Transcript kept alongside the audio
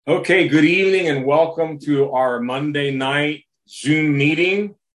Okay, good evening and welcome to our Monday night Zoom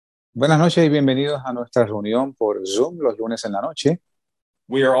meeting. Buenas noches y bienvenidos a nuestra reunión por Zoom los lunes en la noche.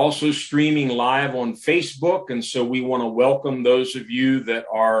 We are also streaming live on Facebook, and so we want to welcome those of you that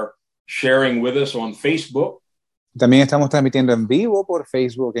are sharing with us on Facebook. También estamos transmitiendo en vivo por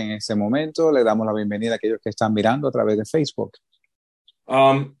Facebook en este momento. Le damos la bienvenida a aquellos que están mirando a través de Facebook.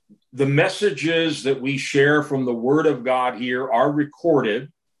 The messages that we share from the Word of God here are recorded.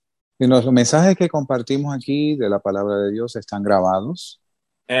 Y los mensajes que compartimos aquí de la palabra de Dios están grabados.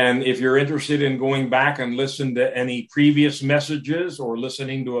 And if you're interested in going back and listen to any previous messages or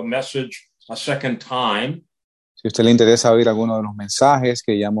listening to a message a second time, Si a usted le interesa oír alguno de los mensajes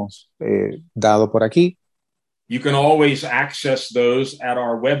que ya hemos dado por aquí, you can always access those at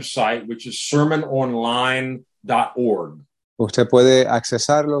our website, which is sermononline.org. usted puede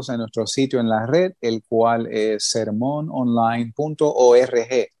accesarlos en nuestro sitio en la red, el cual es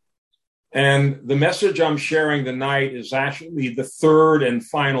sermononline.org. And the message I'm sharing tonight is actually the third and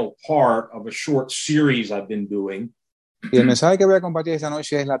final part of a short series I've been doing. Y el mensaje que voy a compartir esta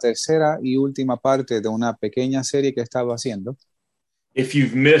noche es la tercera y última parte de una pequeña serie que he estado haciendo. If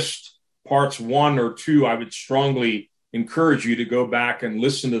you've missed parts 1 or 2, I would strongly encourage you to go back and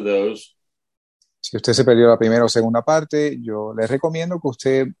listen to those. Si usted se perdió la primera o segunda parte, yo le recomiendo que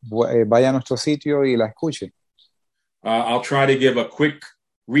usted vaya a nuestro sitio y la escuche. I'll try to give a quick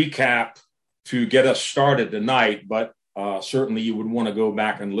recap to get us started tonight, but certainly you would want to go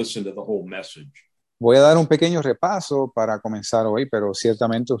back and listen to the whole message. Voy a dar un pequeño repaso para comenzar hoy, pero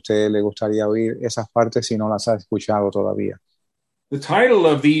ciertamente a usted le gustaría oír esas partes si no las ha escuchado todavía. The title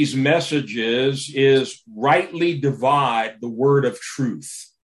of these messages is Rightly Divide the Word of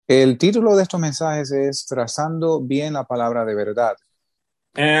Truth. El título de estos mensajes es Trazando bien la palabra de verdad.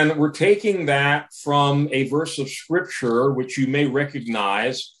 And we're taking that from a verse of scripture, which you may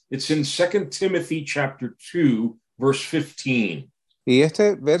recognize. It's in 2 Timothy chapter 2, verse 15. Y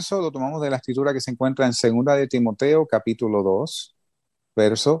este verso lo tomamos de la escritura que se encuentra en 2 de Timoteo, capítulo 2,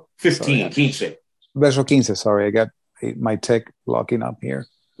 verso 15. Verso 15, sorry, I got my tech locking up here.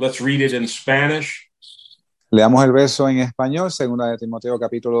 Let's read it in Spanish. Leamos el verso en español, 2 de Timoteo,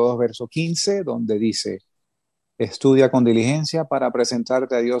 capítulo 2, verso 15, donde dice: estudia con diligencia para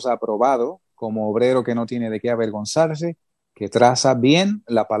presentarte a Dios aprobado, como obrero que no tiene de qué avergonzarse, que traza bien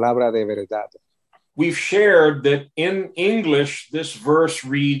la palabra de verdad. We've shared that in English, this verse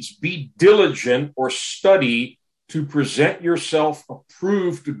reads, be diligent or study to present yourself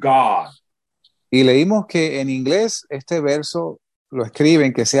approved to God. Y leímos que en inglés este verso lo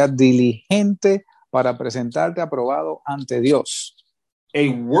escriben que sea diligente para presentarte aprobado ante Dios. A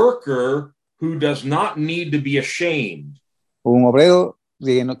worker who does not need to be ashamed. Un obrero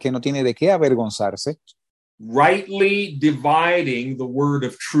que no tiene de qué avergonzarse. Rightly dividing the word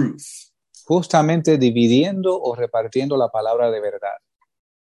of truth. Justamente dividiendo o repartiendo la palabra de verdad.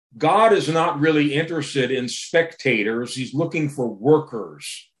 God is not really interested in spectators. He's looking for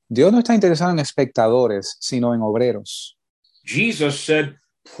workers. Dios no está interesado en espectadores, sino en obreros. Jesus said,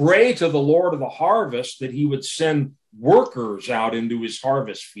 pray to the Lord of the harvest that he would send workers out into his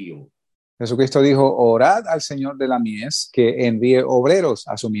harvest field. Jesucristo dijo, orad al Señor de la mies que envíe obreros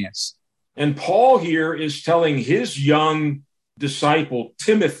a su mies. And Paul here is telling his young disciple,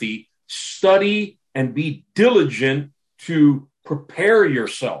 Timothy, study and be diligent to prepare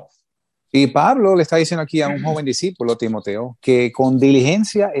yourself. Y Pablo le está diciendo aquí a un joven discípulo, Timoteo, que con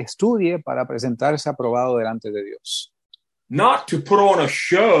diligencia estudie para presentarse aprobado delante de Dios. Not to put on a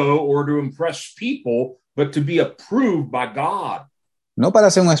show or to impress people, but to be approved by God. No para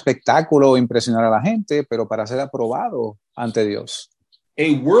hacer un espectáculo o impresionar a la gente, pero para ser aprobado ante Dios.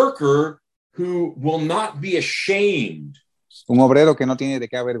 A worker who will not be ashamed. Un obrero que no tiene de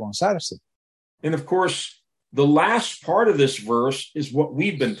qué avergonzarse. And of course, the last part of this verse is what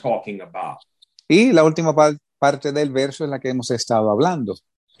we've been talking about. Y la última parte del verso es la que hemos estado hablando.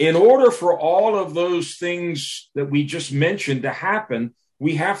 In order for all of those things that we just mentioned to happen,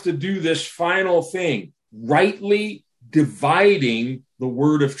 we have to do this final thing, rightly dividing the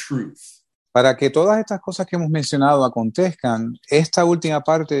word of truth. Para que todas estas cosas que hemos mencionado acontezcan, esta última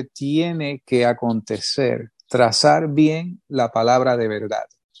parte tiene que acontecer, trazar bien la palabra de verdad.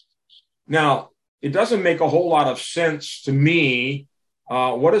 Now, it doesn't make a whole lot of sense to me.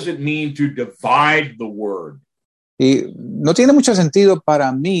 What does it mean to divide the word? Y no tiene mucho sentido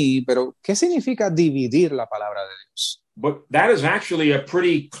para mí, pero ¿qué significa dividir la palabra de Dios? But that is actually a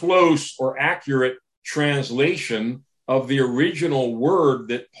pretty close or accurate translation of the original word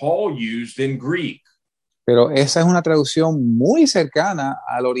that Paul used in Greek. Pero esa es una traducción muy cercana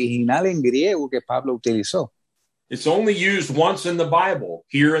al original en griego que Pablo utilizó. It's only used once in the Bible,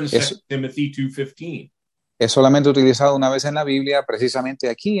 here in 2 Es, Timothy 2:15. es solamente utilizado una vez en la Biblia, precisamente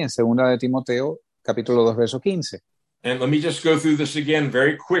aquí en 2 de Timoteo, capítulo 2, verso 15. And let me just go through this again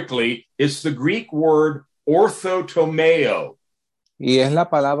very quickly. It's the Greek word orthotomeo. Y es la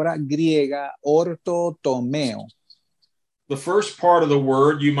palabra griega ortotomeo. The first part of the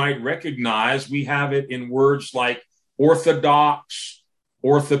word you might recognize. We have it in words like orthodox,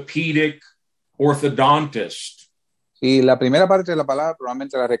 orthopedic, orthodontist. Y la primera parte de la palabra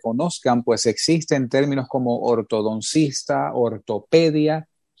probablemente la reconozcan, pues existen términos como ortodoncista, ortopedia.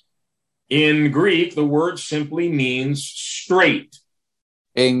 In Greek, the word simply means straight.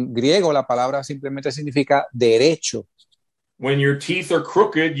 En griego la palabra simplemente significa derecho. When your teeth are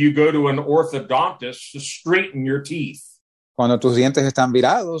crooked, you go to an orthodontist to straighten your teeth. Cuando tus dientes están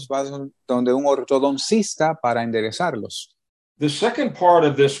virados, vas donde un ortodoncista para enderezarlos. The second part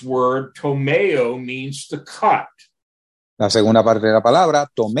of this word, tomeo, means to cut. La segunda parte de la palabra,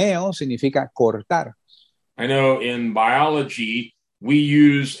 tomeo, significa cortar. I know in biology, we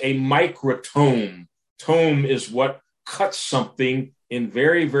use a microtome. Tome is what cuts something in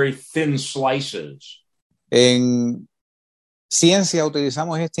very, very thin slices. En ciencia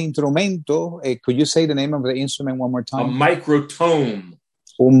utilizamos este instrumento. Could you say the name of the instrument one more A time? microtome.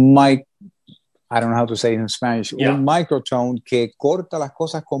 I don't know how to say it in Spanish. Yeah. Un microtome que corta las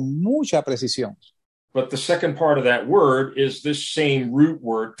cosas con mucha precisión. But the second part of that word is this same root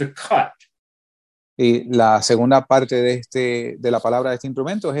word, to cut. Y la segunda parte de la palabra de este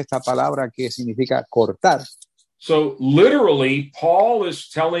instrumento es esta palabra que significa cortar. So literally, Paul is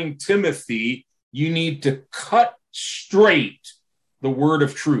telling Timothy, you need to cut straight the word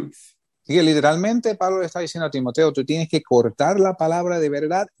of truth. Así que literalmente Pablo le está diciendo a Timoteo, tú tienes que cortar la palabra de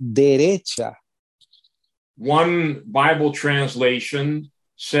verdad derecha. One Bible translation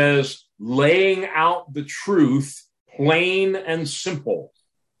says, laying out the truth plain and simple.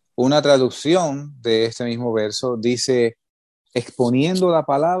 Una traducción de este mismo verso dice, exponiendo la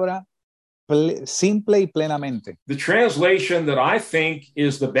palabra simple y plenamente. The translation that I think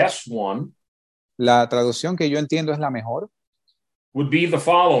is the best one La traducción que yo entiendo es la mejor. would be the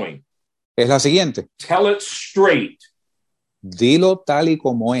following. Es la siguiente. Tell it straight. Dilo tal y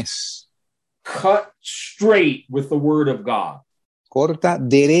como es. Cut straight with the word of God. Corta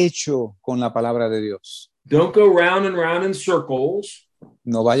derecho con la palabra de Dios. Don't go round and round in circles.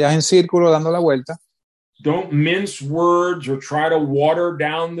 No vayas en círculo dando la vuelta. Don't mince words or try to water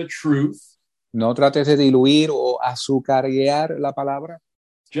down the truth. No trates de diluir o azucarear la palabra.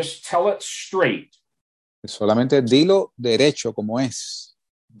 Just tell it straight. Solamente dilo derecho como es.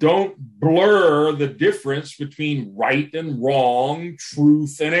 Don't blur the difference between right and wrong,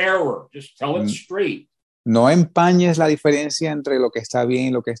 truth and error. Just tell it straight. No empañes la diferencia entre lo que está bien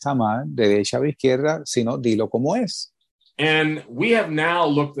y lo que está mal, derecha o izquierda, sino dilo como es. And we have now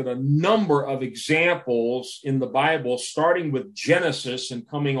looked at a number of examples in the Bible, starting with Genesis and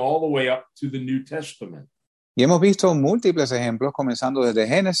coming all the way up to the New Testament. Y hemos visto múltiples ejemplos, comenzando desde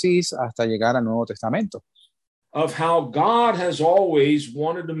Génesis hasta llegar al Nuevo Testamento, of how God has always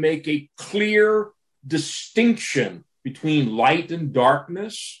wanted to make a clear distinction between light and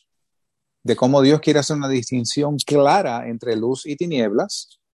darkness, de cómo Dios quiere hacer una distinción clara entre luz y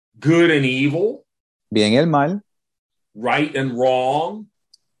tinieblas, good and evil, bien y el mal, right and wrong,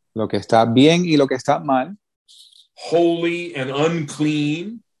 lo que está bien y lo que está mal, holy and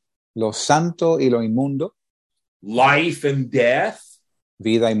unclean, lo santo y lo inmundo, life and death,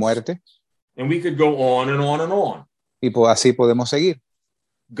 vida y muerte, and we could go on and on and on. y así podemos seguir.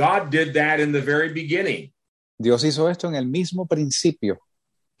 God did that in the very beginning. Dios hizo esto en el mismo principio.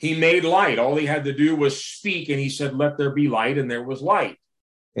 He made light. All he had to do was speak, and he said, let there be light, and there was light.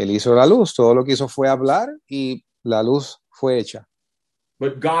 Él hizo la luz, todo lo que hizo fue hablar y la luz fue hecha.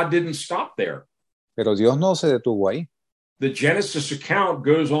 But God didn't stop there. Pero Dios no se detuvo ahí. The Genesis account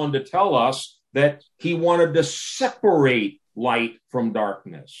goes on to tell us that he wanted to separate light from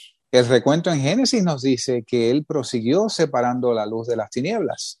darkness. El recuento en Génesis nos dice que él prosiguió separando la luz de las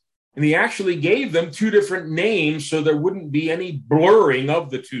tinieblas. And he actually gave them two different names so there wouldn't be any blurring of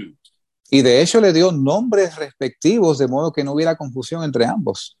the two. Y de hecho le dio nombres respectivos de modo que no hubiera confusión entre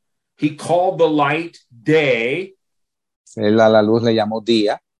ambos. He called the light day. Él a la luz le llamó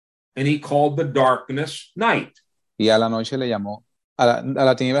día. And he called the darkness night. Y a la noche le llamó, a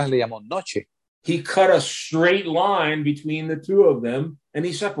la tinieblas le llamó noche. He cut a straight line between the two of them and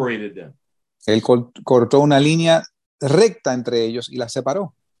he separated them. Él cortó una línea recta entre ellos y las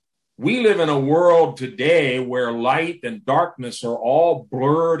separó. We live in a world today where light and darkness are all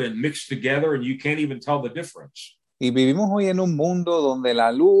blurred and mixed together and you can't even tell the difference. Y vivimos hoy en un mundo donde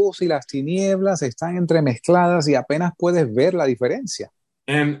la luz y las tinieblas están entremezcladas y apenas puedes ver la diferencia.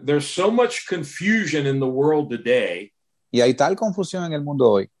 And there's so much confusion in the world today. Y hay tal confusión en el mundo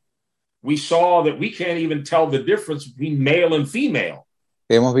hoy. We saw that we can't even tell the difference between male and female.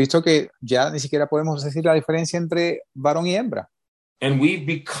 Hemos visto que ya ni siquiera podemos decir la diferencia entre varón y hembra. And we've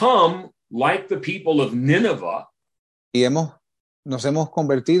become like the people of Nineveh, Y nos hemos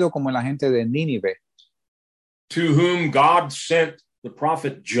convertido como en la gente de Nínive, to whom God sent the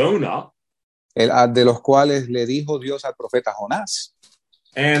prophet Jonah. de los cuales le dijo Dios al profeta Jonás.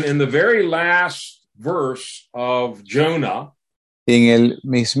 And in the very last verse of Jonah, En el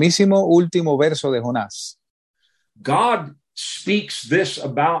mismísimo último verso de Jonás, God speaks this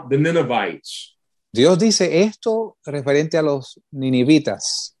about the Ninevites. Dios dice esto referente a los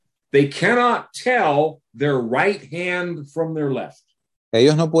ninivitas. They cannot tell their right hand from their left.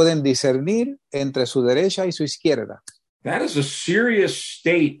 Ellos no pueden discernir entre su derecha y su izquierda. That is a serious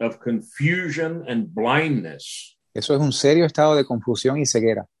state of confusion and blindness. Eso es un serio estado de confusión y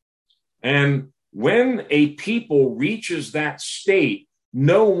ceguera. And when a people reaches that state,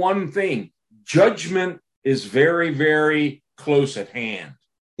 know one thing: judgment is very, very close at hand.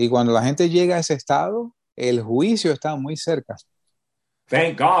 Y cuando la gente llega a ese estado, el juicio está muy cerca.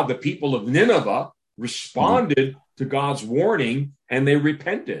 Thank God the people of Nineveh responded to God's warning and they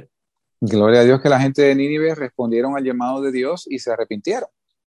repented. Gloria a Dios que la gente de Nínive respondieron al llamado de Dios y se arrepintieron.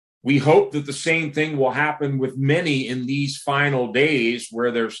 We hope that the same thing will happen with many in these final days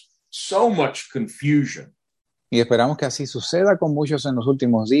where there's so much confusion. Y esperamos que así suceda con muchos en los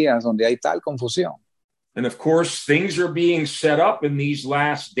últimos días donde hay tal confusión. And of course, things are being set up in these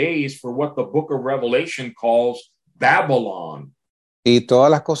last days for what the book of Revelation calls Babylon. Y todas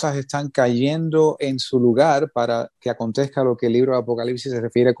las cosas están cayendo en su lugar para que acontezca lo que el libro de Apocalipsis se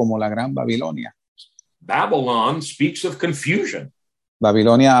refiere como la Gran Babilonia. Babylon speaks of confusion.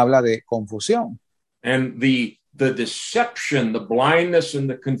 Babilonia habla de confusión. And the deception, the blindness, and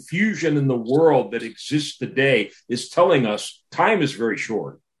the confusion in the world that exists today is telling us time is very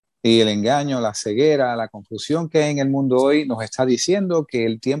short. Y el engaño, la ceguera, la confusión que hay en el mundo hoy nos está diciendo que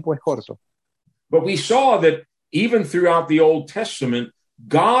el tiempo es corto. But we saw that even throughout the Old Testament,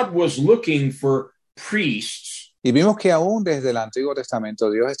 God was looking for priests Y vimos que aún desde el Antiguo Testamento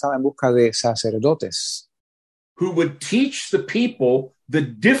Dios estaba en busca de sacerdotes who would teach the people the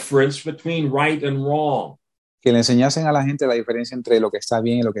difference between right and wrong, que le enseñasen a la gente la diferencia entre lo que está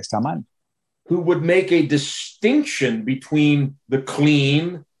bien y lo que está mal, who would make a distinction between the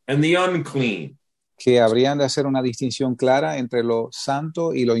clean and the unclean. que habrían de hacer una distinción clara entre lo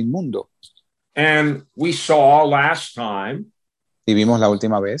santo y lo inmundo. And we saw last time Y vimos la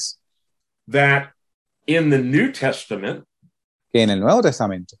última vez that in the New Testament, que en el Nuevo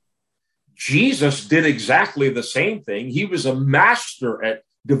Testamento Jesus did exactly the same thing. He was a master at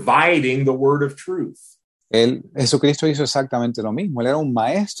dividing the word of truth. Jesucristo hizo exactamente lo mismo. Él era un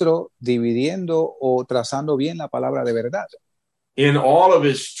maestro dividiendo o trazando bien la palabra de verdad. In all of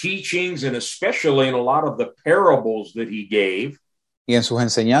his teachings, and especially in a lot of the parables that he gave, Y en sus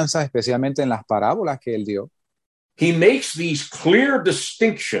enseñanzas, especialmente en las parábolas que él dio, he makes these clear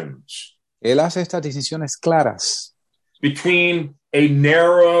distinctions él hace estas distinciones claras between a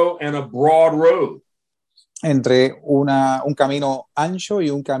narrow and a broad road. entre un camino ancho y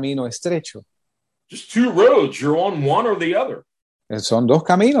un camino estrecho. Just two roads, you're on one or the other. Son dos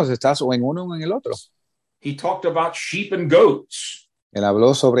caminos, estás o en uno o en el otro. He talked about sheep and goats, Él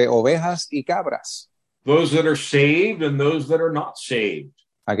habló sobre ovejas y cabras, those that are saved and those that are not saved.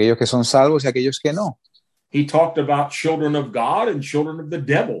 aquellos que son salvos y aquellos que no. He talked about children of God and children of the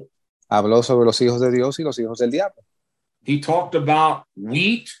devil. Habló sobre los hijos de Dios y los hijos del diablo. He talked about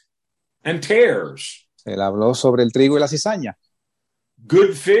wheat and tares, Él habló sobre el trigo y la cizaña,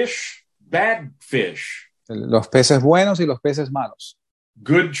 good fish, bad fish, los peces buenos y los peces malos,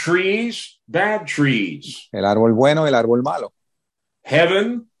 good trees, bad trees, el árbol bueno y el árbol malo,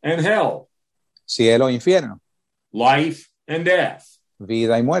 heaven and hell, cielo e infierno, life and death,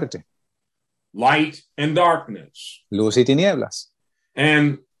 vida y muerte, light and darkness. luz y tinieblas.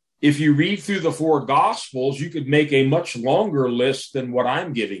 And if you read through the four gospels, you could make a much longer list than what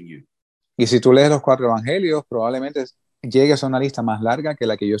I'm giving you. Y si tú lees los 4 evangelios, probablemente llegues a una lista más larga que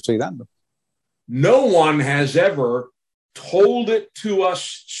la que yo estoy dando. No one has ever told it to us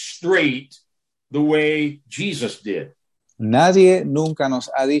straight the way Jesus did. Nadie nunca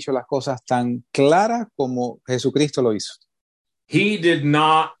nos ha dicho las cosas tan claras como Jesucristo lo hizo. He did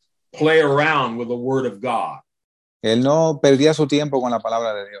not play around with the word of God. Él no perdía su tiempo con la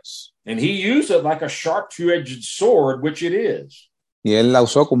palabra de Dios. And he used it like a sharp two-edged sword, which it is. Y él la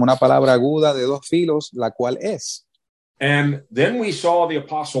usó como una palabra aguda de 2 filos, la cual es. And then we saw the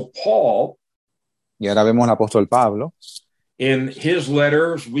Apostle Paul. Y ahora vemos al apóstol Pablo. In his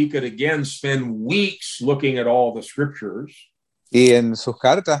letters, we could again spend weeks looking at all the scriptures. Y en sus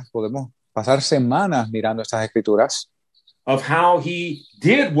cartas podemos pasar semanas mirando estas escrituras. Of how he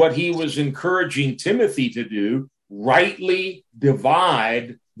did what he was encouraging Timothy to do, rightly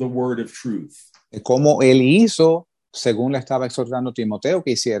divide the word of truth. De cómo él hizo, según le estaba exhortando Timoteo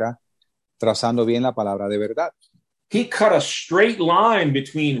que hiciera, trazando bien la palabra de verdad. He cut a straight line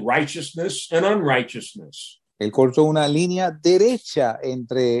between righteousness and unrighteousness. Él cortó una línea derecha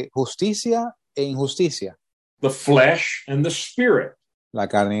entre justicia e injusticia. The flesh and the spirit. La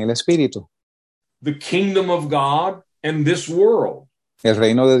carne y el espíritu. The kingdom of God and this world. El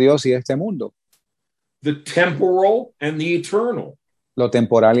reino de Dios y este mundo. The temporal and the eternal. Lo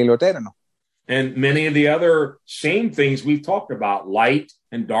temporal y lo eterno. And many of the other same things we've talked about, light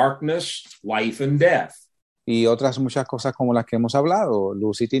and darkness, life and death. Y otras muchas cosas como las que hemos hablado,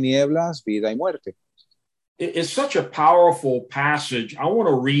 luz y tinieblas, vida y muerte. It's such a powerful passage. I want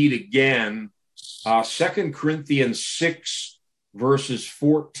to read again 2 Corinthians 6, verses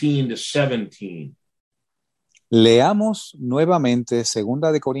 14 to 17. Leamos nuevamente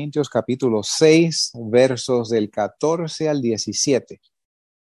 2 de Corintios capítulo 6, versos del 14 al 17.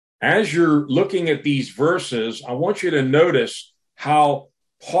 As you're looking at these verses, I want you to notice how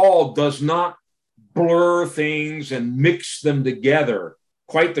Paul does not blur things and mix them together.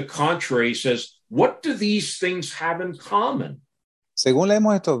 Quite the contrary, he says, what do these things have in common? Según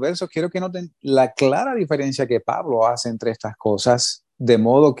leemos estos versos, quiero que noten la clara diferencia que Pablo hace entre estas cosas, de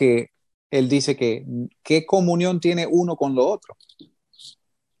modo que él dice que ¿qué comunión tiene uno con lo otro?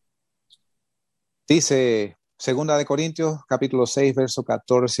 Dice 2 de Corintios, capítulo 6, verso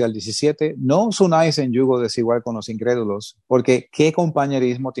 14 al 17, no os unáis en yugo desigual con los incrédulos, porque ¿qué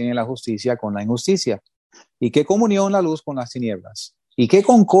compañerismo tiene la justicia con la injusticia? ¿Y qué comunión la luz con las tinieblas? ¿Y qué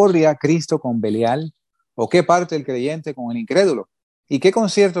concordia Cristo con Belial? ¿O qué parte el creyente con el incrédulo? ¿Y qué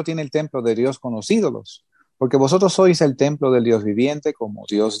concierto tiene el templo de Dios con los ídolos? Porque vosotros sois el templo del Dios viviente, como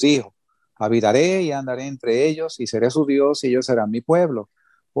Dios dijo. Habitaré y andaré entre ellos, y seré su Dios, y ellos serán mi pueblo.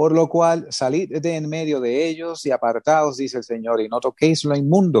 Por lo cual, salid de en medio de ellos y apartaos, dice el Señor, y no toquéis lo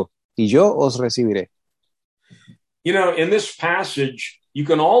inmundo, y yo os recibiré. You know, in this passage, you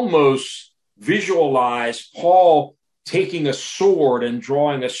can almost visualize Paul taking a sword and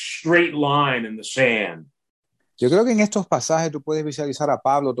drawing a straight line in the sand. Yo creo que en estos pasajes tú puedes visualizar a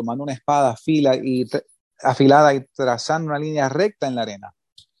Pablo tomando una espada afilada y trazando una línea recta en la arena.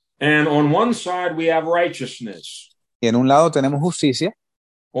 And on one side, we have righteousness. Y en un lado tenemos justicia.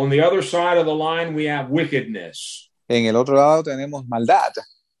 On the other side of the line, we have wickedness. En el otro lado tenemos maldad.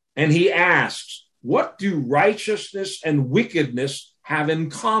 And he asks, what do righteousness and wickedness have in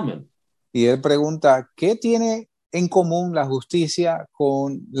common? Y él pregunta, ¿qué tiene en común la justicia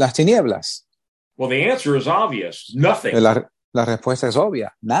con las tinieblas? Well, the answer is obvious. Nothing. La respuesta es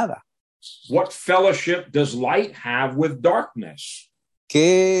obvia, nada. What fellowship does light have with darkness?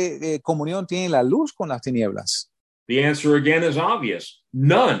 ¿Qué comunión tiene la luz con las tinieblas? The answer again is obvious.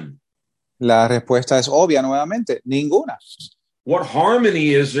 None. La respuesta es obvia nuevamente, ninguna. What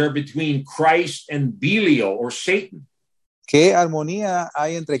harmony is there between Christ and Belial or Satan? ¿Qué armonía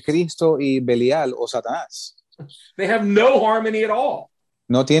hay entre Cristo y Belial o Satanás? They have no harmony at all.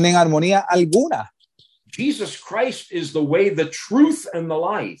 No tienen armonía alguna. Jesus Christ is the way, the truth, and the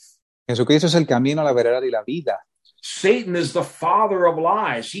life. Jesucristo es el camino, la verdad y la vida. Satan is the father of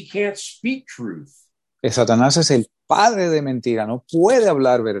lies. He can't speak truth. Satanás es el padre de mentira, no puede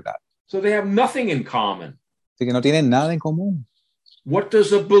hablar verdad. So they have nothing in common. Así que no tienen nada en común. What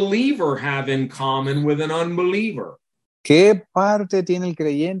does a believer have in common with an unbeliever? ¿Qué parte tiene el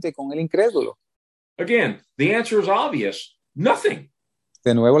creyente con el incrédulo? Again, the answer is obvious. Nothing.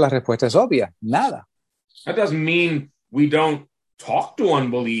 De nuevo, la respuesta es obvia, nada. That doesn't mean we don't talk to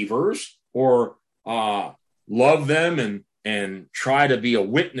unbelievers or love them and try to be a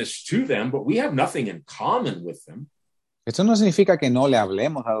witness to them, but we have nothing in common with them. Esto no significa que no le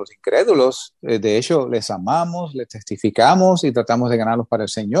hablemos a los incrédulos. De hecho, les amamos, les testificamos y tratamos de ganarlos para el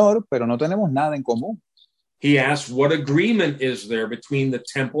Señor, pero no tenemos nada en común. He asks, what agreement is there between the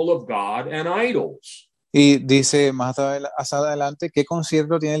temple of God and idols? Y dice más adelante, ¿qué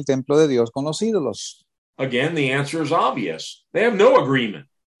concierto tiene el templo de Dios con los ídolos? Again, the answer is obvious. They have no agreement.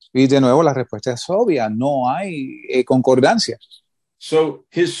 Y de nuevo, la respuesta es obvia, no hay concordancia. So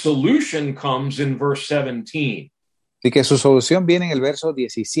his solution comes in verse 17. Así que su solución viene en el verso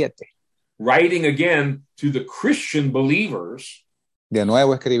 17. Writing again to the Christian believers. De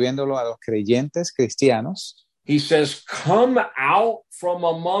nuevo, escribiéndolo a los creyentes cristianos. He says, come out from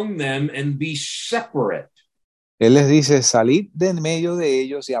among them and be separate. Él les dice, salid de en medio de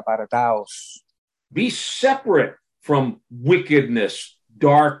ellos y apartaos. Be separate from wickedness,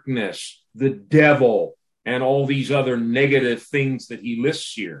 darkness, the devil, and all these other negative things that he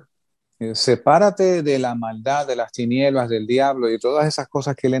lists here. Sepárate de la maldad, de las tinieblas, del diablo y todas esas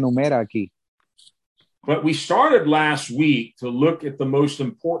cosas que él enumera aquí. But we started last week to look at the most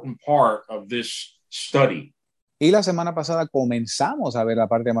important part of this study. Y la semana pasada comenzamos a ver la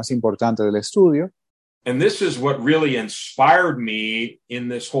parte más importante del estudio. And this is what really inspired me in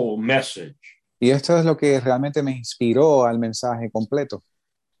this whole message. Y esto es lo que realmente me inspiró al mensaje completo.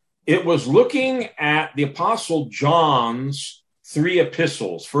 It was looking at the Apostle John's three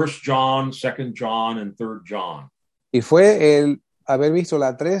epistles, 1 John, 2 John, and 3 John. Y fue el haber visto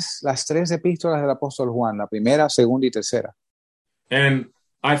las tres epístolas del apóstol Juan, la primera, segunda y tercera. And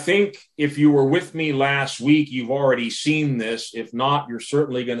I think if you were with me last week, you've already seen this. If not, you're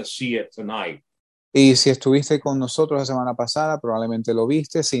certainly going to see it tonight. Y si estuviste con nosotros la semana pasada, probablemente lo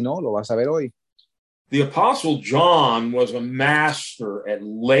viste. Si no, lo vas a ver hoy. The Apostle John was a master at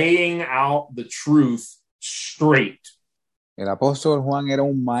laying out the truth straight. El apóstol Juan era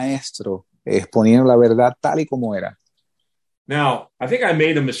un maestro exponiendo la verdad tal y como era. Now, I think I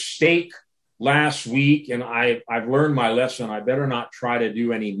made a mistake last week, and I've learned my lesson. I better not try to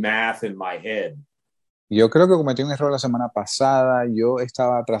do any math in my head. Yo creo que cometí un error la semana pasada. Yo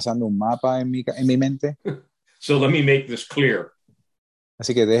estaba trazando un mapa en mi mente. So let me make this clear.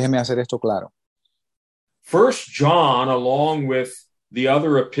 Así que déjeme hacer esto claro. 1 John, along with the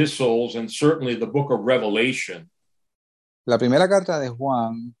other epistles and certainly the book of Revelation, La primera carta de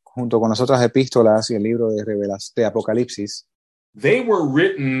Juan, junto con las otras epístolas y el libro de Apocalipsis, they were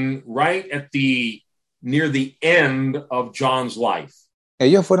written right at near the end of John's life.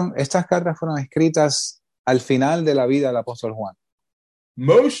 estas cartas fueron escritas al final de la vida del apóstol Juan.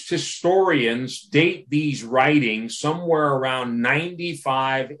 Most historians date these writings somewhere around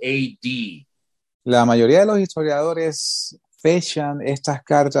 95 AD. La mayoría de los historiadores fechan estas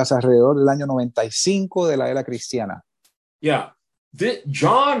cartas alrededor del año 95 de la era cristiana. Yeah.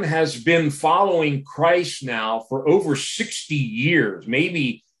 John has been following Christ now for over 60 years,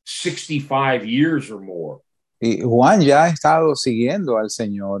 maybe 65 years or more. Y Juan ya ha estado siguiendo al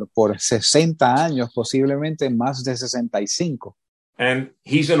Señor por 60 años, posiblemente más de 65. And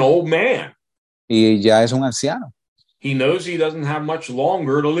he's an old man. Y ya es un anciano. He knows he doesn't have much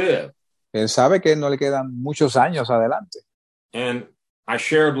longer to live. Él sabe que no le quedan muchos años adelante. And I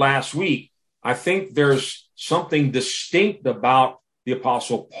shared last week, I think there's something distinct about the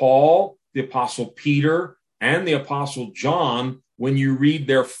Apostle Paul, the Apostle Peter, and the Apostle John when you read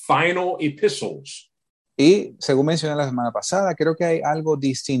their final epistles. Y según mencioné la semana pasada, creo que hay algo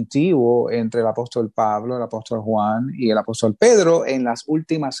distintivo entre el apóstol Pablo, el apóstol Juan y el apóstol Pedro en las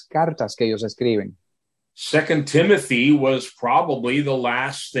últimas cartas que ellos escriben. 2 Timothy was probably the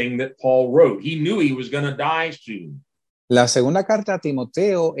last thing that Paul wrote. He knew he was going to die soon. La segunda carta a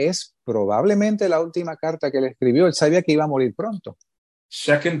Timoteo es probablemente la última carta que él escribió. Él sabía que iba a morir pronto.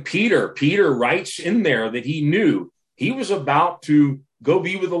 2 Peter writes in there that he knew he was about to go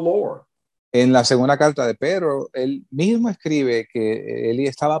be with the Lord. En la segunda carta de Pedro, él mismo escribe que él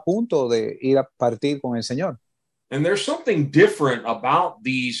estaba a punto de ir a partir con el Señor. And there's something different about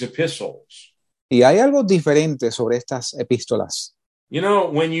these epistles. Y hay algo diferente sobre estas epístolas.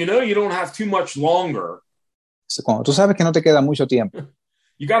 When you don't have too much longer, Cuando tú sabes que no te queda mucho tiempo,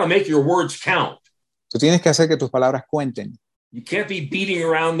 you got to make your words count. tú tienes que hacer que tus palabras cuenten. You can't be beating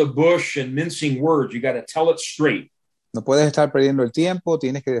around the bush and mincing words. You got to tell it straight. No puedes estar perdiendo el tiempo,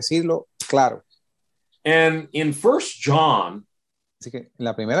 tienes que decirlo claro. And in 1 John, Así que en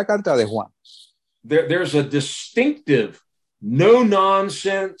la primera carta de Juan, there's a distinctive,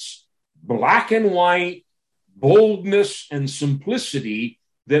 no-nonsense, black and white, boldness and simplicity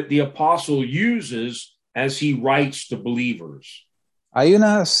that the apostle uses as he writes to believers. hay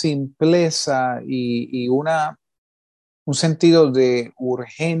una simpleza y un sentido de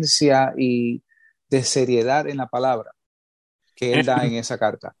urgencia y de seriedad en la palabra que él da en esa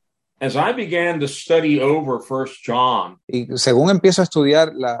carta. As I began to study over 1 John, Y según empiezo a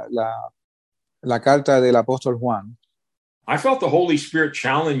estudiar la carta del apóstol Juan, I felt the Holy Spirit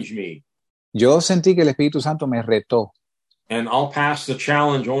challenge me, yo sentí que el Espíritu Santo me retó and I'll pass the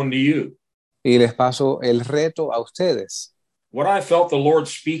challenge on to you. y les paso el reto a ustedes. What I felt the Lord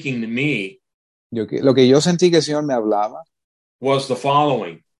speaking to me Lo que yo sentí que el Señor me hablaba was the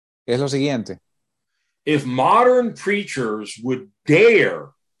following. es lo siguiente. If modern preachers would dare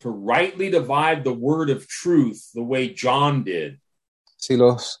to rightly divide the word of truth the way John did, Si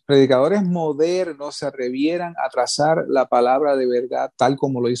los predicadores modernos se atrevieran a trazar la palabra de verdad tal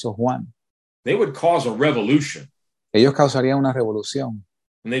como lo hizo Juan, they would cause a revolution. Ellos causarían una revolución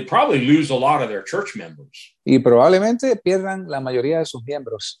and they'd probably lose a lot of their church members. y probablemente pierdan la mayoría de sus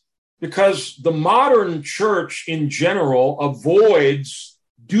miembros. Because the modern church in general avoids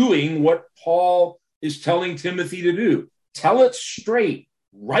doing what Paul is telling Timothy to do. Tell it straight,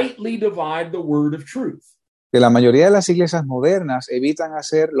 rightly divide the word of truth. Que la mayoría de las iglesias modernas evitan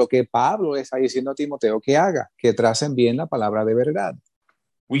hacer lo que Pablo le está diciendo a Timoteo que haga, que tracen bien la palabra de verdad.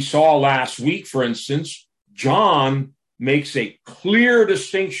 We saw last week, for instance, John makes a clear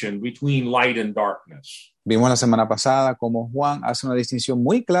distinction between light and darkness. Vimos la semana pasada cómo Juan hace una distinción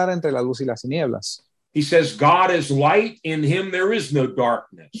muy clara entre la luz y las tinieblas. He says, God is light, in him there is no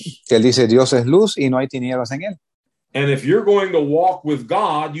darkness. Él dice, Dios es luz y no hay tinieblas en él. And if you're going to walk with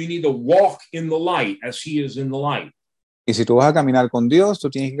God, you need to walk in the light as he is in the light. Y si tú vas a caminar con Dios, tú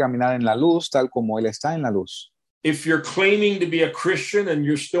tienes que caminar en la luz tal como Él está en la luz. If you're claiming to be a Christian and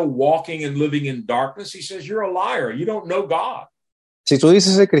you're still walking and living in darkness, he says, you're a liar. You don't know God. Si tú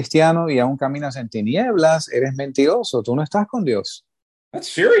dices ser cristiano y aún caminas en tinieblas, eres mentiroso, tú no estás con Dios. That's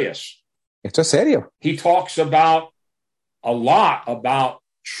serious. Esto es serio. He talks about a lot about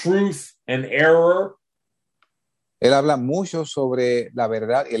truth and error. Él habla mucho sobre la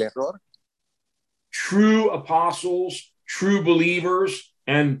verdad y el error. True apostles, true believers,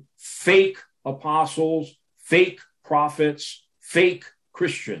 and fake apostles, fake prophets, fake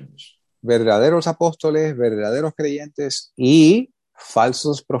Christians. Verdaderos apóstoles, verdaderos creyentes y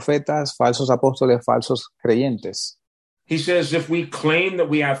falsos profetas, falsos apóstoles, falsos creyentes. He says if we claim that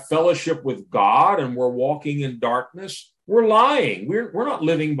we have fellowship with God and we're walking in darkness, we're lying. We're not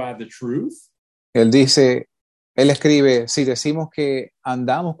living by the truth. Él escribe, si decimos que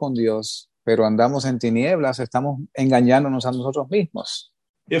andamos con Dios, pero andamos en tinieblas, estamos engañándonos a nosotros mismos.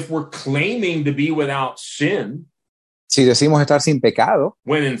 If we're claiming to be without sin, si decimos estar sin pecado,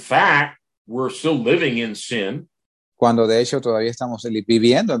 when in fact we're still living in sin, cuando de hecho todavía estamos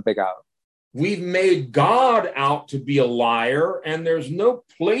viviendo en pecado, we've made God out to be a liar, and there's no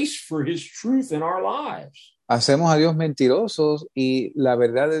place for his truth in our lives. Hacemos a Dios mentirosos y la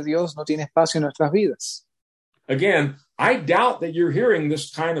verdad de Dios no tiene espacio en nuestras vidas. Again, I doubt that you're hearing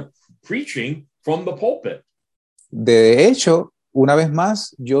this kind of preaching from the pulpit. De hecho, una vez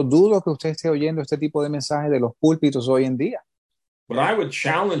más, yo dudo que usted esté oyendo este tipo de mensajes de los púlpitos hoy en día. But I would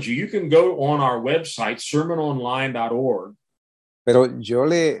challenge you. You can go on our website, sermononline.org. Pero yo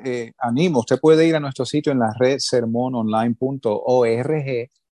le animo, usted puede ir a nuestro sitio en la red sermononline.org.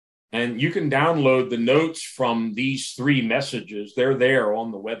 And you can download the notes from these 3 messages. They're there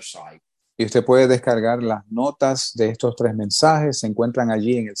on the website. Y usted puede descargar las notas de estos 3 mensajes, se encuentran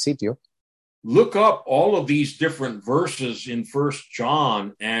allí en el sitio. Look up all of these different verses in 1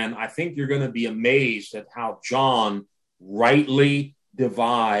 John, and I think you're going to be amazed at how John rightly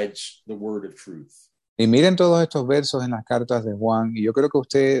divides the word of truth. Y miren todos estos versos en las cartas de Juan, y yo creo que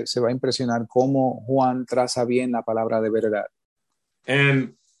usted se va a impresionar cómo Juan traza bien la palabra de verdad.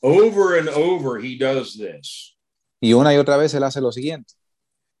 And over he does this. Y una y otra vez él hace lo siguiente.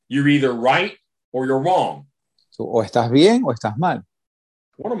 You're either right or you're wrong. O estás bien o estás mal.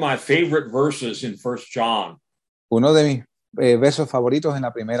 One of my favorite verses in 1 John. Uno de mis versos favoritos en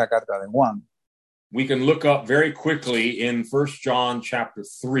la primera carta de Juan. We can look up very quickly in 1 John chapter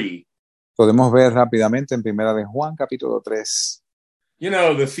 3. Podemos ver rápidamente en primera de Juan capítulo 3. You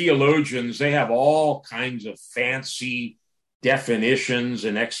know, the theologians, they have all kinds of fancy definitions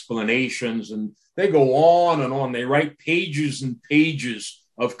and explanations, and they go on and on. They write pages and pages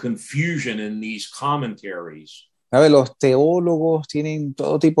of confusion in these commentaries. ¿Sabe? Los teólogos tienen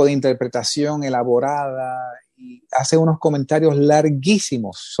todo tipo de interpretación elaborada y hacen unos comentarios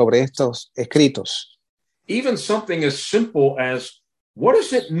larguísimos sobre estos escritos. Even something as simple as, what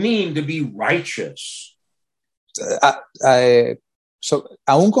does it mean to be righteous?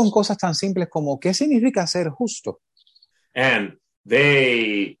 Aún con cosas tan simples como, ¿qué significa ser justo? And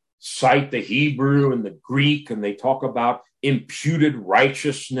they cite the Hebrew and the Greek, and they talk about imputed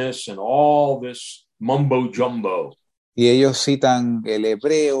righteousness and all this mumbo jumbo. Y ellos citan el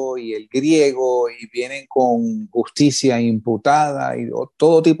hebreo y el griego y vienen con justicia imputada y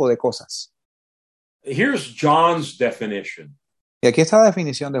todo tipo de cosas. Here's John's definition. Y aquí está la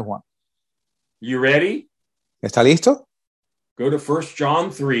definición de Juan. You ready? ¿Está listo? Go to 1 John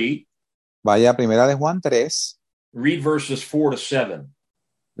 3. Vaya a primera de Juan 3. Read verses 4 to 7.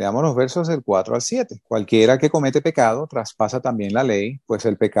 Veamos los versos del 4 al 7. Cualquiera que comete pecado traspasa también la ley, pues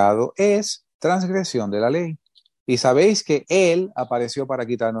el pecado es transgresión de la ley. Y sabéis que Él apareció para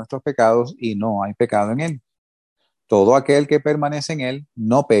quitar nuestros pecados y no hay pecado en Él. Todo aquel que permanece en Él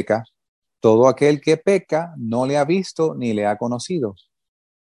no peca. Todo aquel que peca no le ha visto ni le ha conocido.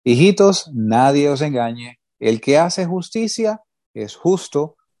 Hijitos, nadie os engañe. El que hace justicia es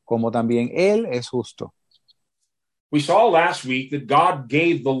justo, como también Él es justo. We saw last week that God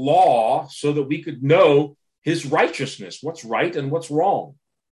gave the law so that we could know his righteousness, what's right and what's wrong.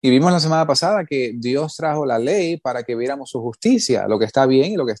 Y vimos la semana pasada que Dios trajo la ley para que viéramos su justicia, lo que está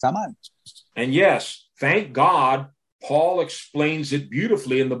bien y lo que está mal. And yes, thank God, Paul explains it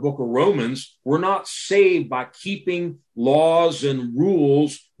beautifully in the book of Romans. We're not saved by keeping laws and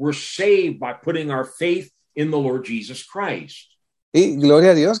rules. We're saved by putting our faith in the Lord Jesus Christ. Y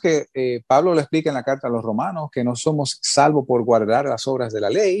gloria a Dios que Pablo lo explica en la carta a los romanos, que no somos salvos por guardar las obras de la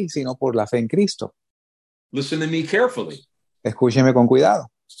ley, sino por la fe en Cristo. Listen to me carefully. Escúcheme con cuidado.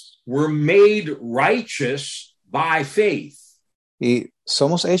 We're made righteous by faith. Y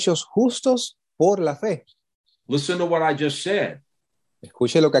somos hechos justos por la fe. Listen to what I just said.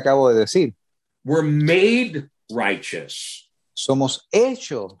 Escuche lo que acabo de decir. We're made righteous. Somos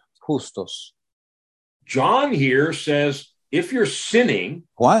hechos justos. John here says, if you're sinning,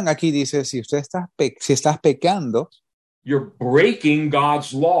 Juan aquí dice, si estás pecando, you're breaking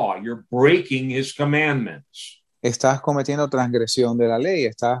God's law. You're breaking his commandments. estás cometiendo transgresión de la ley,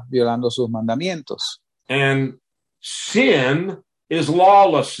 estás violando sus mandamientos. And sin is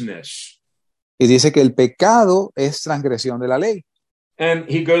lawlessness. Y dice que el pecado es transgresión de la ley. And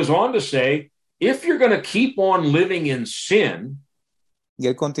he goes on to say, if you're going to keep on living in sin, Y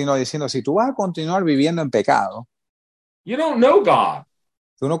él continúa diciendo, si tú vas a continuar viviendo en pecado, you don't know God.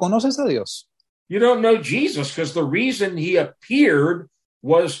 tú no conoces a Dios. You don't know Jesus, because the reason he appeared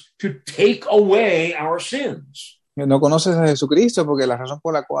was to take away our sins. No conoces a Jesucristo porque la razón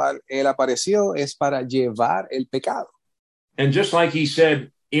por la cual él apareció es para llevar el pecado. And just like he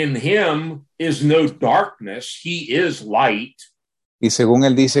said, in him is no darkness, he is light. Y según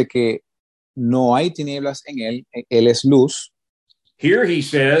él dice que no hay tinieblas en él, él es luz. Here he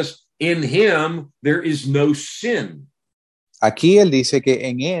says, in him there is no sin. Aquí él dice que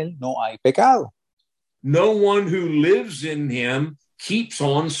en él no hay pecado. No one who lives in him keeps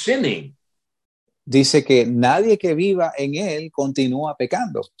on sinning. Dice que nadie que viva en él continúa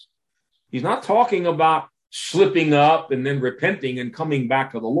pecando. He's not talking about slipping up and then repenting and coming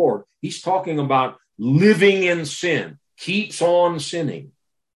back to the Lord. He's talking about living in sin, keeps on sinning.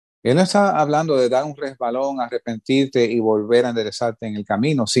 Él no está hablando de dar un resbalón, arrepentirte y volver a enderezarte en el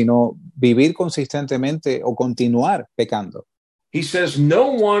camino, sino vivir consistentemente o continuar pecando. He says,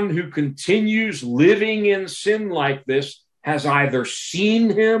 no one who continues living in sin like this has either seen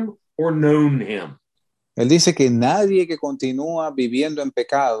him or known him. Él dice que nadie que continúa viviendo en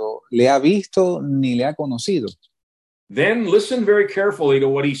pecado le ha visto ni le ha conocido. Then listen very carefully to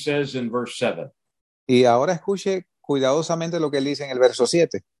what he says in verse 7. Y ahora escuche cuidadosamente lo que él dice en el verso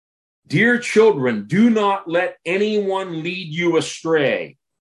 7. Dear children, do not let anyone lead you astray.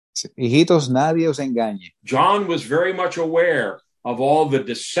 Hijitos, nadie os engañe. John was very much aware of all the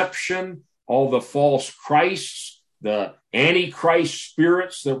deception, all the false Christs, the antichrist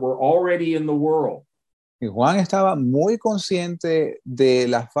spirits that were already in the world. Y Juan estaba muy consciente de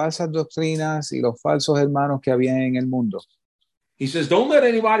las falsas doctrinas y los falsos hermanos que había en el mundo. He says, don't let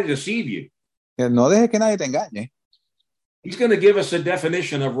anybody deceive you. No deje que nadie te engañe. He's going to give us a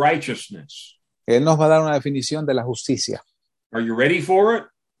definition of righteousness. Él nos va a dar una definición de la justicia. Are you ready for it?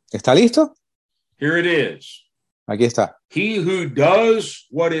 ¿Está listo? Here it is. Aquí está. He who does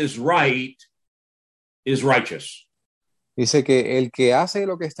what is right is righteous. Dice que el que hace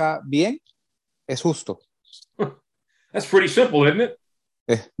lo que está bien es justo. That's pretty simple, isn't it?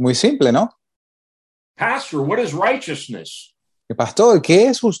 Es muy simple, ¿no? Pastor, what is righteousness? Pastor, ¿qué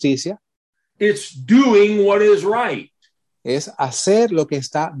es justicia? It's doing what is right. Es hacer lo que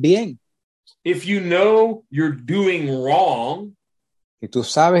está bien. If you know you're doing wrong, y tú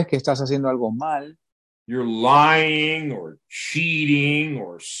sabes que estás haciendo algo mal, you're lying or cheating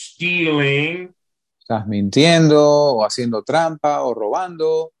or stealing, estás mintiendo o haciendo trampa o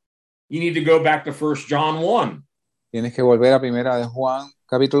robando, you need to go back to 1 John 1. Tienes que volver a primera de Juan,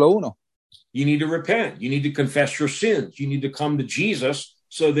 capítulo 1. You need to repent. You need to confess your sins. You need to come to Jesus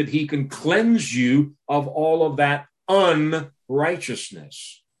so that he can cleanse you of all of that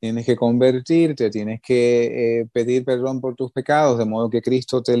unrighteousness. Tienes que convertirte, tienes que pedir perdón por tus pecados, de modo que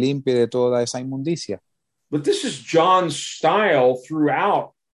Cristo te limpie de toda esa inmundicia. But this is John's style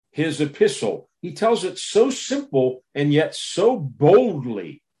throughout his epistle. He tells it so simple and yet so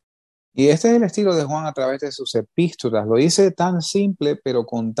boldly. Y este es el estilo de Juan a través de sus epístolas. Lo dice tan simple, pero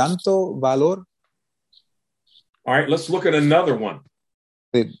con tanto valor. All right, let's look at another one.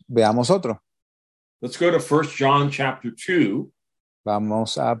 Veamos otro. Let's go to 1 John chapter 2.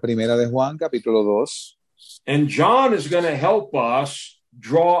 Vamos a primera de Juan, capítulo 2. And John is going to help us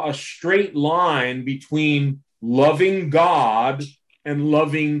draw a straight line between loving God and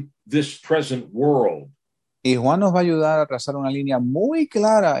loving this present world. Y Juan nos va a ayudar a trazar una línea muy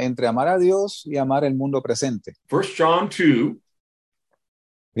clara entre amar a Dios y amar el mundo presente. 1 John 2,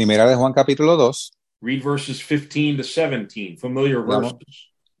 Primera de Juan capítulo 2, read verses 15 to 17, familiar Veamos.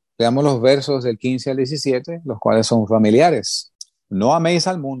 verses. leamos los versos del 15 al 17, los cuales son familiares. No améis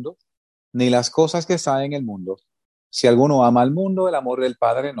al mundo, ni las cosas que están en el mundo. Si alguno ama al mundo, el amor del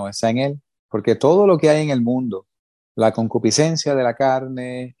Padre no está en él, porque todo lo que hay en el mundo, la concupiscencia de la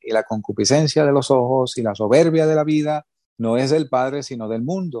carne y la concupiscencia de los ojos y la soberbia de la vida, no es del Padre, sino del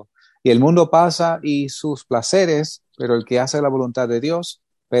mundo. Y el mundo pasa y sus placeres, pero el que hace la voluntad de Dios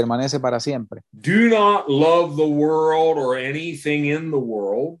permanece para siempre. Do not love the world or anything in the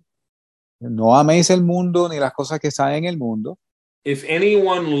world. No améis el mundo ni las cosas que están en el mundo. If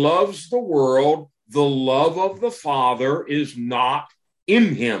anyone loves the world, the love of the Father is not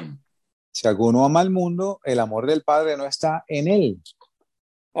in him. Si alguno ama al mundo, el amor del Padre no está en él.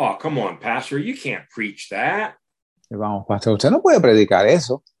 Oh, come on, Pastor, you can't preach that. Y vamos, pastor, usted no puede predicar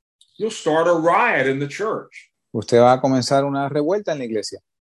eso. You'll start a riot in the church. Usted va a comenzar una revuelta en la iglesia.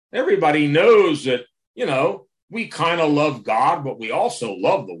 Everybody knows that, we kind of love God, but we also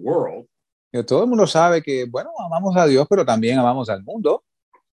love the world. Y todo el mundo sabe que, bueno, amamos a Dios, pero también amamos al mundo.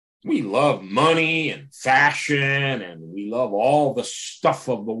 We love money and fashion, and we love all the stuff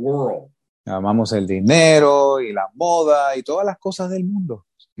of the world. Amamos el dinero y la moda y todas las cosas del mundo.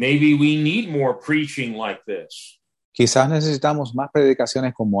 Maybe we need more preaching like this. Quizás necesitamos más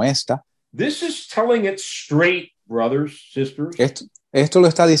predicaciones como esta. This is telling it straight, brothers, sisters. Esto lo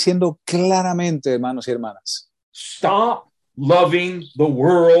está diciendo claramente, hermanos y hermanas. Stop loving the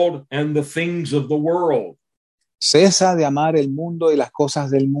world and the things of the world. Cesa de amar el mundo y las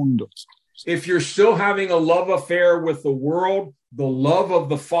cosas del mundo. If you're still having a love affair with the world, the love of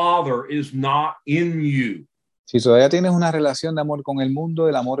the Father is not in you. Si todavía tienes una relación de amor con el mundo,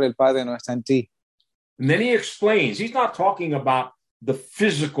 el amor del Padre no está en ti. And then he explains, he's not talking about the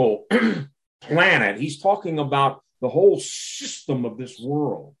physical planet. He's talking about the whole system of this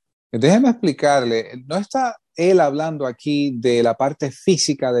world. Déjeme explicarle, no está él hablando aquí de la parte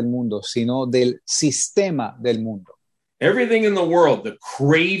física del mundo, sino del sistema del mundo. Everything in the world, the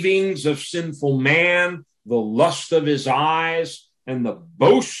cravings of sinful man, the lust of his eyes, and the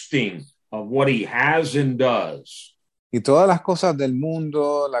boasting of what he has and does. Y todas las cosas del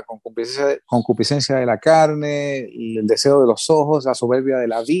mundo, la concupiscencia de la carne, el deseo de los ojos, la soberbia de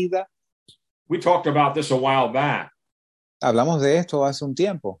la vida. We talked about this a while back. Hablamos de esto hace un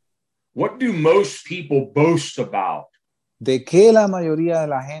tiempo. What do most people boast about? ¿De qué la mayoría de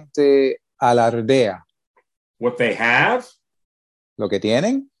la gente alardea? What they have Lo que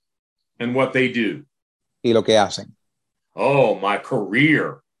tienen and what they do. y lo que hacen. Oh, my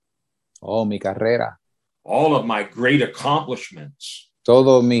career. Oh, mi carrera. All of my great accomplishments.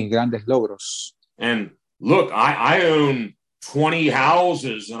 Todos mis grandes logros. And look, I own 20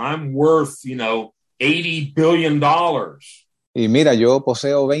 houses and I'm worth, $80 billion. Y mira, yo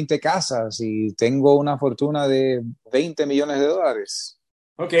poseo 20 casas y tengo una fortuna de 20 millones de dólares.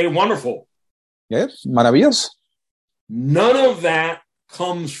 Okay, wonderful. Maravilloso. None of that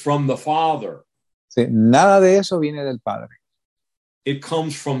comes from the Father. Sí, nada de eso viene del Padre. It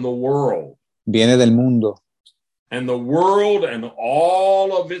comes from the world. Viene del mundo. And the world and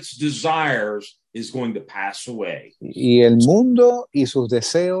all of its desires is going to pass away. Y el mundo y sus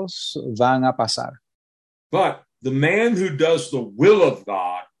deseos van a pasar. But the man who does the will of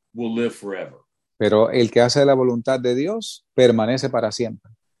God will live forever. Pero el que hace la voluntad de Dios permanece para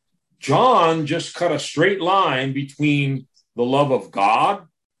siempre. John just cut a straight line between the love of God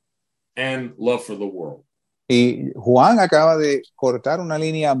and love for the world. Y Juan acaba de cortar una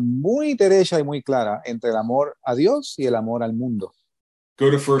línea muy derecha y muy clara entre el amor a Dios y el amor al mundo. Go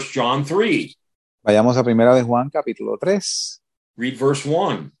to 1 John 3. Vayamos a Primera de Juan, capítulo 3. Read verse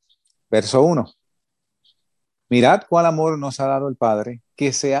 1. Verso 1. Mirad cuál amor nos ha dado el Padre,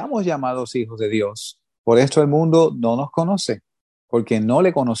 que seamos llamados hijos de Dios. Por esto el mundo no nos conoce, porque no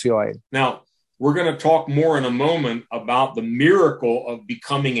le conoció a él. Now, we're going to talk more in a moment about the miracle of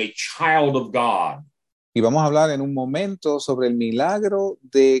becoming a child of God. Y vamos a hablar en un momento sobre el milagro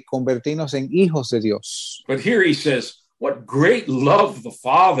de convertirnos en hijos de Dios. But here he says, what great love the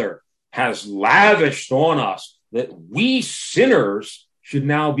Father has lavished on us, that we sinners should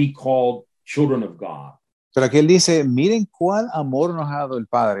now be called children of God. Pero aquí él dice, miren cuál amor nos ha dado el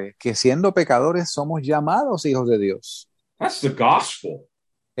Padre, que siendo pecadores somos llamados hijos de Dios. That's the gospel.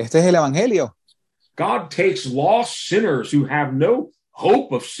 Este es el evangelio. God takes lost sinners who have no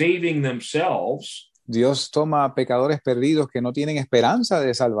hope of saving themselves. Dios toma a pecadores perdidos que no tienen esperanza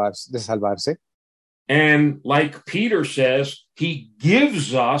de salvarse. And like Peter says, he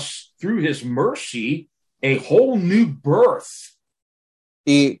gives us, through his mercy, a whole new birth.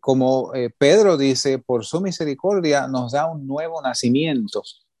 Y como Pedro dice, por su misericordia nos da un nuevo nacimiento.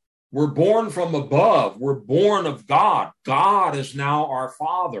 We're born from above. We're born of God. God is now our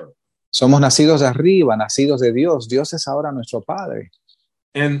Father. Somos nacidos de arriba, nacidos de Dios. Dios es ahora nuestro Padre.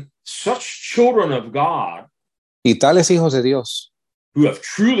 And such children of God Y tales hijos de Dios, who have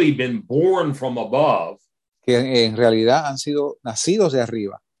truly been born from above, que en realidad han sido nacidos de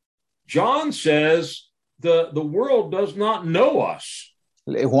arriba. John says the world does not know us.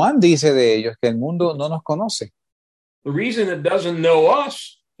 Juan dice de ellos que el mundo no nos conoce. The reason it doesn't know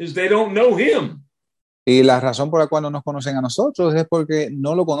us is they don't know him. Y la razón por la cual no nos conocen a nosotros es porque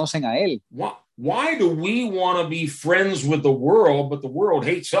no lo conocen a él. Why do we want to be friends with the world, but the world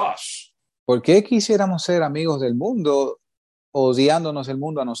hates us? ¿Por qué quisiéramos ser amigos del mundo odiándonos el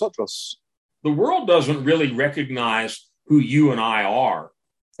mundo a nosotros? The world doesn't really recognize who you and I are.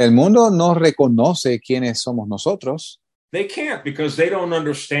 El mundo no reconoce quiénes somos nosotros. They can't because they don't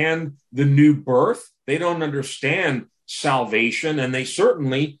understand the new birth. They don't understand salvation, and they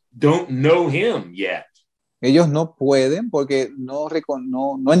certainly don't know him yet. Ellos no pueden porque no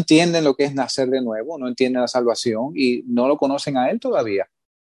entienden lo que es nacer de nuevo, no entienden la salvación y no lo conocen a él todavía.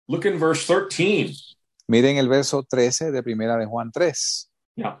 Look in verse 13. Miren el verso 13 de Primera de Juan 3.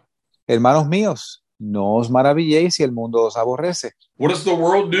 Yeah. Hermanos míos, no os maravilléis si el mundo os aborrece. What does the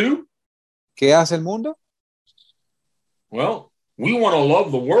world do? ¿Qué hace el mundo? Well, we want to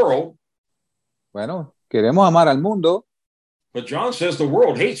love the world. Bueno, queremos amar al mundo, But John says the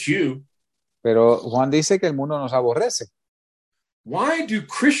world hates you. pero Juan dice que el mundo nos aborrece. Why do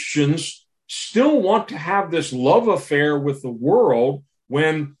Christians still want to have this love affair with the world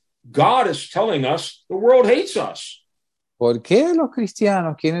when God is telling us the world hates us? ¿Por qué los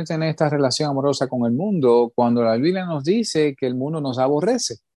cristianos quieren tener esta relación amorosa con el mundo cuando la Biblia nos dice que el mundo nos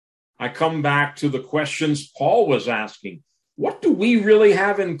aborrece? I come back to the questions Paul was asking. What do we really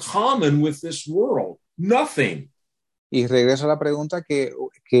have in common with this world? Nothing. Y regreso a la pregunta que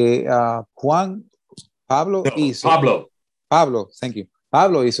Pablo hizo.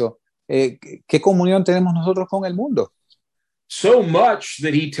 Pablo hizo. ¿Qué comunión tenemos nosotros con el mundo? So much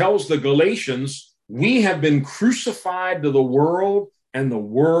that he tells the Galatians, we have been crucified to the world and the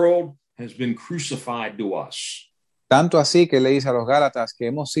world has been crucified to us. Tanto así que le dice a los Gálatas que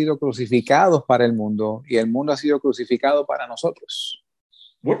hemos sido crucificados para el mundo y el mundo ha sido crucificado para nosotros.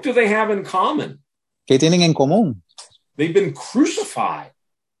 What do they have in common? ¿Qué tienen en común? They've been crucified.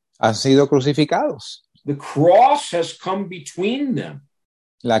 Han sido crucificados. The cross has come between them.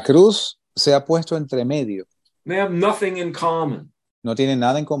 La cruz se ha puesto entre medio. They have nothing in common. No tienen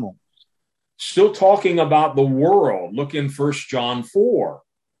nada en común. Still talking about the world, look in 1 John 4.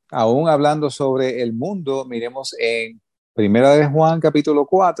 Aún hablando sobre el mundo, miremos en Primera de Juan capítulo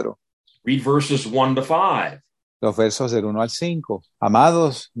 4. Read verses 1 to 5. Los versos del 1 al 5.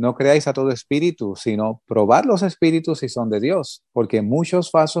 Amados, no creáis a todo espíritu, sino probad los espíritus si son de Dios, porque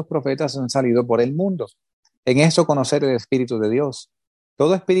muchos falsos profetas han salido por el mundo. En esto conocer el espíritu de Dios.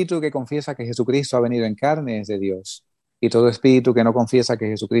 Todo espíritu que confiesa que Jesucristo ha venido en carne es de Dios. Y todo espíritu que no confiesa que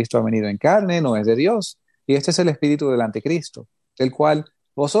Jesucristo ha venido en carne no es de Dios. Y este es el espíritu del anticristo, del cual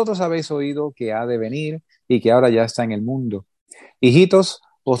vosotros habéis oído que ha de venir y que ahora ya está en el mundo. Hijitos,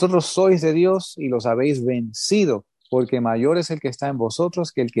 vosotros sois de Dios y los habéis vencido, porque mayor es el que está en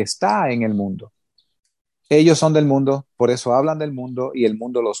vosotros que el que está en el mundo. Ellos son del mundo, por eso hablan del mundo y el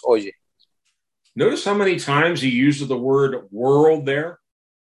mundo los oye. Notice how many times he uses the word world there.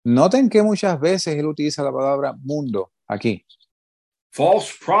 Noten que muchas veces él utiliza la palabra mundo aquí.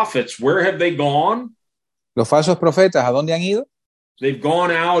 False prophets, where have they gone? Los falsos profetas, ¿a dónde han ido? They've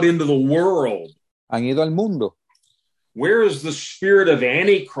gone out into the world. Han ido al mundo. Where is the spirit of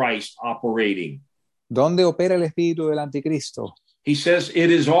Antichrist operating? ¿Dónde opera el espíritu del anticristo? He says it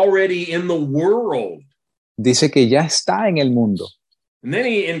is already in the world. Dice que ya está en el mundo. And then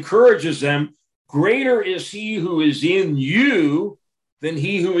he encourages them, greater is he who is in you than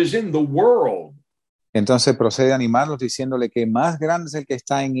he who is in the world. Entonces procede a animarlos diciéndole que más grande es el que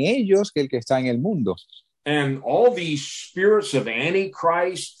está en ellos que el que está en el mundo. And all these spirits of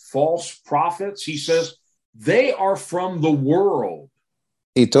Antichrist, false prophets, he says, they are from the world.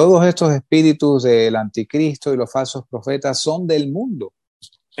 Y todos estos espíritus del anticristo y los falsos profetas son del mundo.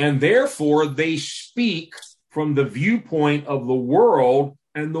 And therefore they speak from the viewpoint of the world,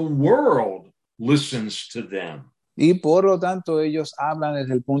 and the world listens to them. Y por lo tanto ellos hablan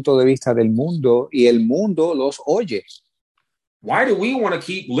desde el punto de vista del mundo y el mundo los oye. Why do we want to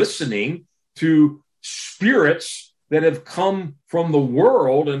keep listening to spirits that have come from the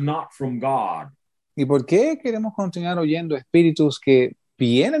world and not from God. ¿Y por qué queremos continuar oyendo espíritus que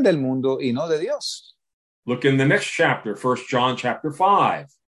vienen del mundo y no de Dios? Look in the next chapter, 1 John chapter 5,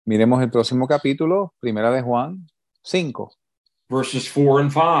 Miremos el próximo capítulo, Primera de Juan 5, verses 4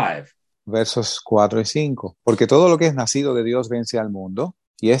 and 5. versos 4 y 5. Porque todo lo que es nacido de Dios vence al mundo,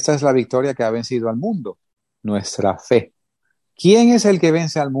 y esta es la victoria que ha vencido al mundo, nuestra fe. ¿Quién es el que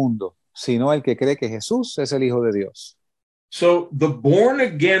vence al mundo, sino el que cree que Jesús es el Hijo de Dios? So the born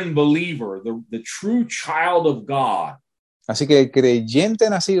again believer, the true child of God, Así que el creyente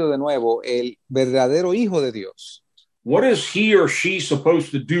nacido de nuevo, el verdadero Hijo de Dios, what is he or she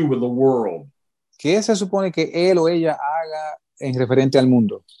supposed to do with the world? ¿qué se supone que él o ella haga en referente al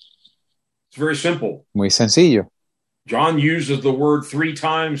mundo? It's very simple. Muy sencillo. John uses the word 3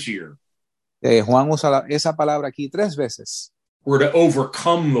 times here. Juan usa esa palabra aquí 3 veces. We're to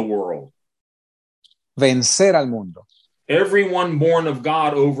overcome the world. Vencer al mundo. Everyone born of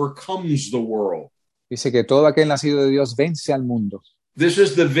God overcomes the world. Dice que todo aquel nacido de Dios vence al mundo. This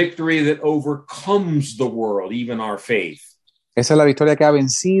is the victory that overcomes the world, even our faith. Esa es la victoria que ha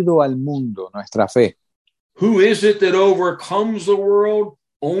vencido al mundo, nuestra fe. Who is it that overcomes the world?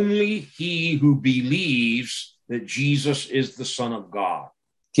 Only he who believes that Jesus is the Son of God.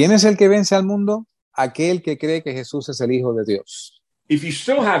 ¿Quién es el que vence al mundo? Aquel que cree que Jesús es el Hijo de Dios. If you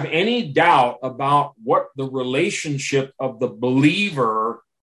still have any doubt about what the relationship of the believer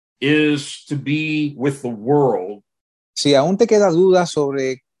is to be with the world, Si aún te queda duda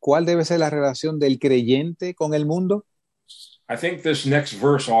sobre cuál debe ser la relación del creyente con el mundo, I think this next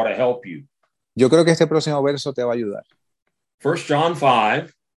verse ought to help you. yo creo que este próximo verso te va a ayudar. 1 John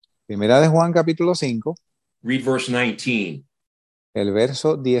 5, Primera de Juan capítulo 5, read verse 19. el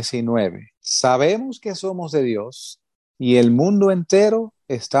verso 19. Sabemos que somos de Dios y el mundo entero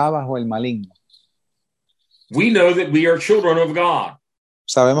está bajo el maligno. We know that we are children of God.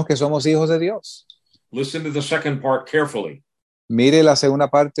 Sabemos que somos hijos de Dios. Listen to the second part carefully. Mire la segunda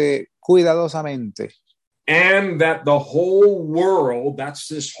parte cuidadosamente. And that the whole world, that's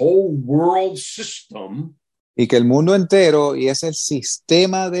this whole world system, Y que el mundo entero, y es el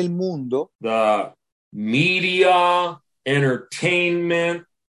sistema del mundo, the media, entertainment,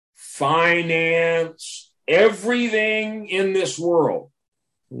 finance, everything in this world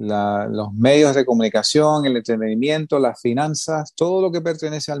los medios de comunicación, el entretenimiento, las finanzas, todo lo que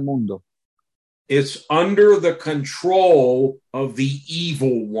pertenece al mundo, it's under the control of the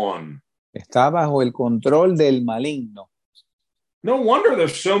evil one. está bajo el control del maligno. No wonder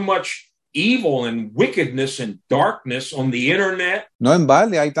there's so much evil and wickedness and darkness on the internet. No en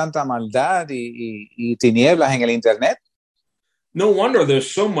balde hay tanta maldad y tinieblas en el internet. No wonder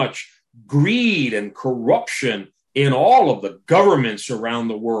there's so much greed and corruption in all of the governments around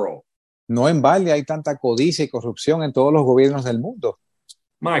the world. No en balde hay tanta codicia y corrupción en todos los gobiernos del mundo.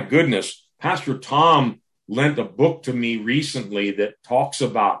 My goodness, Pastor Tom lent a book to me recently that talks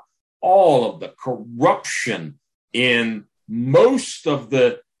about all of the corruption in most of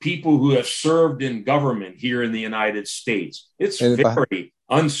the people who have served in government here in the United States. It's very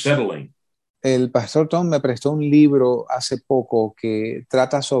unsettling. El pastor Tom me prestó un libro hace poco que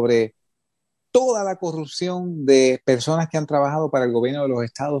trata sobre toda la corrupción de personas que han trabajado para el gobierno de los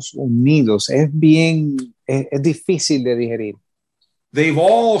Estados Unidos. Es difícil de digerir. They've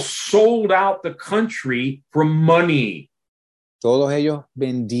all sold out the country for money. Todos ellos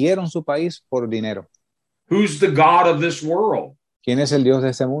vendieron su país por dinero. Who's the God of this world? ¿Quién es el Dios de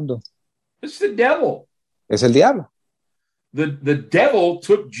este mundo? It's the devil. Es el diablo. The devil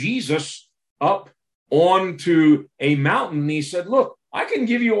took Jesus up onto a mountain. And he said, look, I can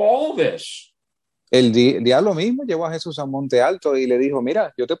give you all this. El diablo mismo llevó a Jesús a un monte alto y le dijo,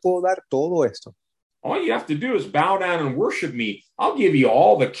 mira, yo te puedo dar todo esto. All you have to do is bow down and worship me. I'll give you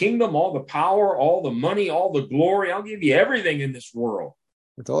all the kingdom, all the power, all the money, all the glory. I'll give you everything in this world.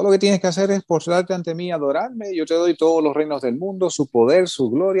 Todo lo que tienes que hacer es postrarte ante mí, adorarme. Yo te doy todos los reinos del mundo, su poder, su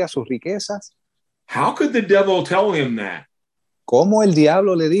gloria, sus riquezas. How could the devil tell him that? ¿Cómo el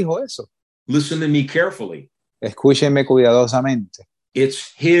diablo le dijo eso? Listen to me carefully. Escúchenme cuidadosamente.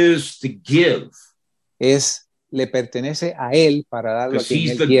 It's his to give. Le pertenece a él para dar lo Because que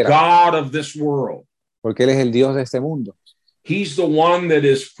he's él the quiera. God of this world. Porque él es el Dios de este mundo. He's the one that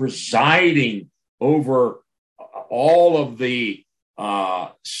is presiding over all of the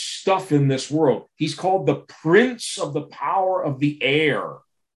stuff in this world. He's called the Prince of the Power of the Air.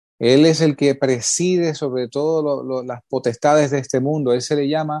 Él es el que preside sobre todo las potestades de este mundo. Él se le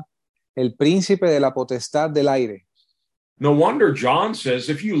llama el príncipe de la potestad del aire. No wonder John says,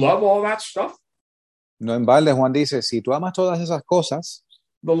 if you love all that stuff, No en balde Juan dice, si tú amas todas esas cosas,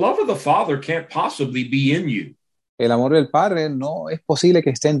 the love of the Father can't possibly be in you El amor del Padre no es posible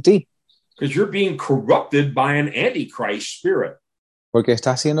que esté en ti, because you're being corrupted by an antichrist spirit. porque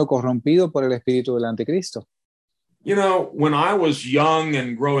estás siendo corrompido por el espíritu del anticristo. You know, when I was young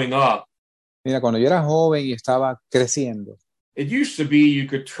and growing up, Mira, cuando yo era joven y estaba creciendo, it used to be you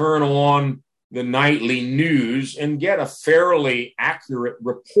could turn on the nightly news and get a fairly accurate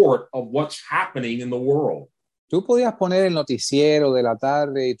report of what's happening in the world. tú podías poner el noticiero de la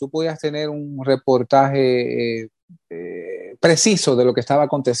tarde y tú podías tener un reportaje preciso de lo que estaba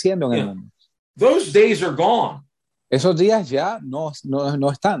aconteciendo en el Yeah. mundo. Those days are gone. Esos días ya no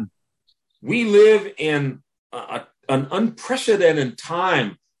están. We live in an unprecedented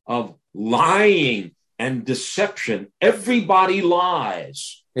time of lying and deception. Everybody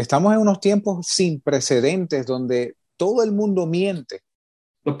lies. Estamos en unos tiempos sin precedentes donde todo el mundo miente.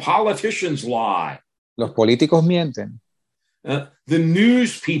 The politicians lie. Los políticos mienten. The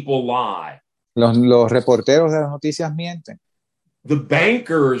news people lie. Los reporteros de las noticias mienten. The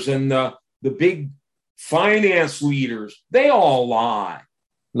bankers and the big finance leaders, they all lie.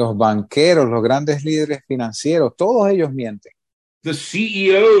 Los banqueros, los grandes líderes financieros, todos ellos mienten. The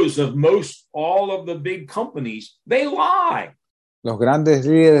CEOs of most all of the big companies, they lie. Los grandes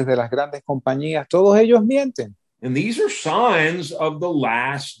líderes de las grandes compañías, todos ellos mienten. And these are signs of the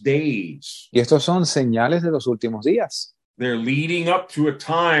last days. Y estos son señales de los últimos días. They're leading up to a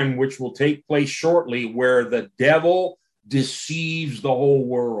time which will take place shortly where the devil deceives the whole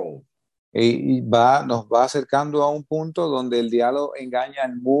world. Y nos va acercando a un punto donde el diablo engaña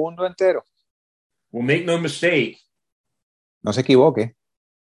al mundo entero. Well, make no mistake, No se equivoque.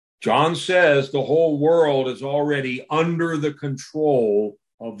 John says the whole world is already under the control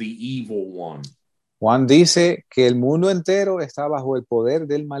of the evil one. Juan dice que el mundo entero está bajo el poder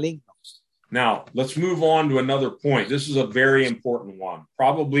del maligno. Now, let's move on to another point. This is a very important one.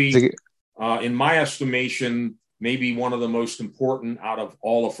 Probably, Así que, in my estimation, maybe one of the most important out of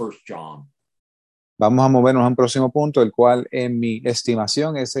all of 1 John. vamos a movernos a un próximo punto, el cual en mi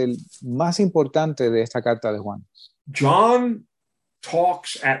estimación es el más importante de esta carta de Juan. John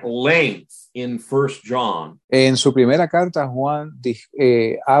talks at length in 1 John En su primera carta, Juan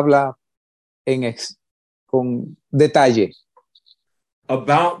habla con detalle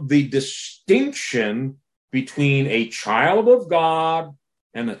about the distinction between a child of God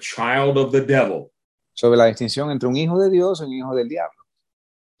and a child of the devil. sobre la distinción entre un hijo de Dios y un hijo del diablo.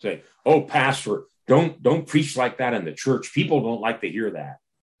 Say, oh, pastor, don't preach like that in the church. People don't like to hear that.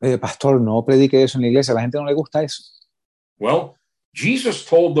 Pastor, no predique eso en la iglesia, a la gente no le gusta eso. Well, Jesus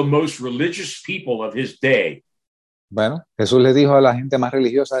told the most religious people of his day, Bueno, Jesús le dijo a la gente más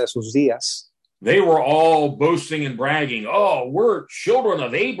religiosa de sus días, they were all boasting and bragging, oh, we're children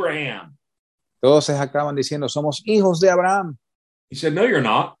of Abraham. todos se jactaban diciendo, somos hijos de Abraham. He said, no, you're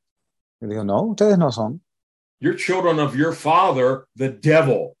not. Y dijo, no, ustedes no son. You're children of your father, the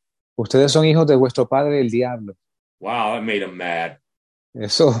devil. Ustedes son hijos de vuestro padre, el diablo. Wow, that made him mad.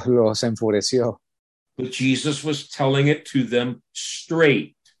 Eso los enfureció. But Jesus was telling it to them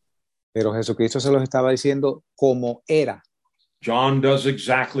straight. Pero Jesucristo se los estaba diciendo como era. John does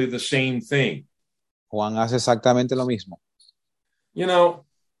exactly the same thing. Juan hace exactamente lo mismo. You know,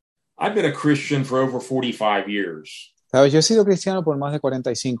 I've been a Christian for over 45 years. ¿Sabes? Yo he sido cristiano por más de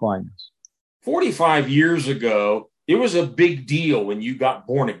 45 años. 45 years ago, it was a big deal when you got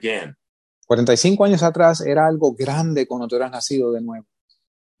born again. 45 años atrás era algo grande cuando tú eras nacido de nuevo.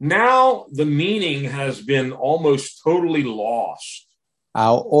 Now, the meaning has been almost totally lost.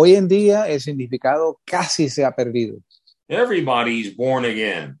 Hoy en día el significado casi se ha perdido. Everybody's born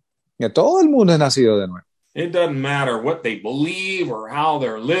again. Que todo el mundo es nacido de nuevo. It doesn't matter what they believe or how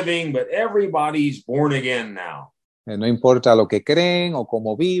they're living, but everybody's born again now. No importa lo que creen o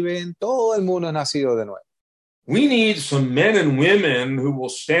cómo viven, todo el mundo es nacido de nuevo. We need some men and women who will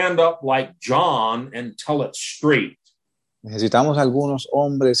stand up like John and tell it straight. Necesitamos algunos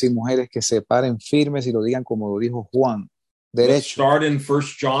hombres y mujeres que se paren firmes y lo digan como lo dijo Juan. Let's Derecho. start in 1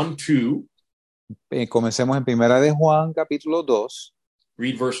 John 2, Comencemos en Primera de Juan, capítulo 2,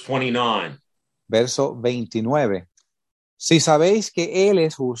 read verse 29. verso 29. Si sabéis que Él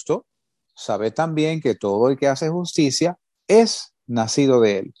es justo, sabed también que todo el que hace justicia es nacido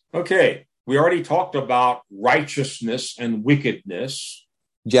de Él. Okay, we already talked about righteousness and wickedness.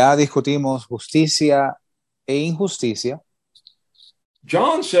 Ya discutimos justicia e injusticia.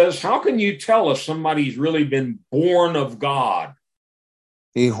 John says, how can you tell if somebody's really been born of God?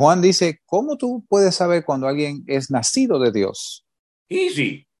 Y Juan dice, ¿cómo tú puedes saber cuando alguien es nacido de Dios?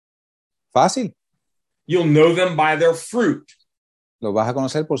 Easy. Fácil. You'll know them by their fruit. Lo vas a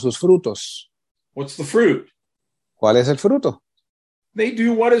conocer por sus frutos. What's the fruit? ¿Cuál es el fruto? They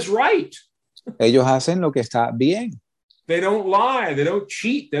do what is right. Ellos hacen lo que está bien. They don't lie. They don't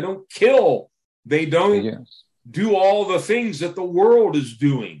cheat. They don't kill. They don't Ellos, do all the things that the world is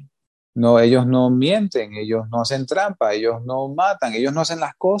doing. ellos no mienten, ellos no hacen trampa, ellos no matan, ellos no hacen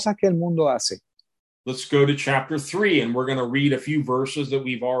las cosas que el mundo hace. Let's go to chapter 3, and we're going to read a few verses that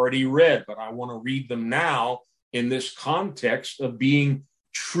we've already read, but I want to read them now in this context of being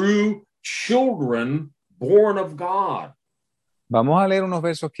true children born of God. Vamos a leer unos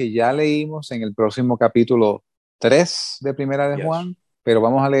versos que ya leímos en el próximo capítulo 3 de Primera de Yes. Juan, pero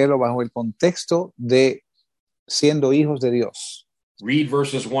vamos a leerlo bajo el contexto de siendo hijos de Dios. Read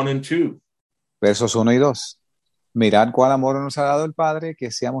verses 1 and 2. Versos 1 y 2. Mirad cuál amor nos ha dado el Padre,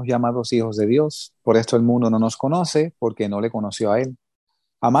 que seamos llamados hijos de Dios. Por esto el mundo no nos conoce, porque no le conoció a Él.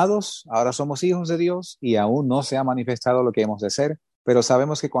 Amados, ahora somos hijos de Dios y aún no se ha manifestado lo que hemos de ser, pero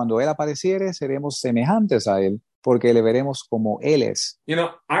sabemos que cuando Él apareciere seremos semejantes a Él, porque le veremos como Él es. You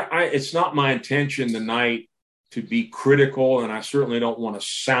know, it's not my intention tonight to be critical, and I certainly don't want to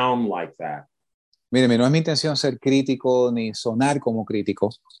sound like that. Míreme, no es mi intención ser crítico ni sonar como crítico,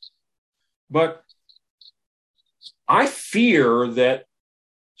 But I fear that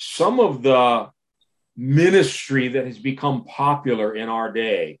some of the ministry that has become popular in our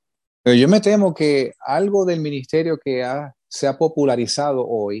day pero yo me temo que algo del ministerio que se ha popularizado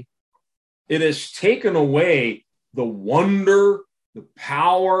hoy, it has taken away the wonder, the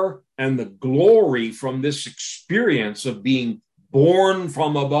power, and the glory from this experience of being born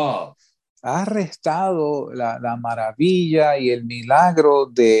from above. ha restado la maravilla y el milagro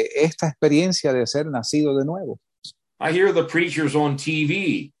de esta experiencia de ser nacido de nuevo. I hear the preachers on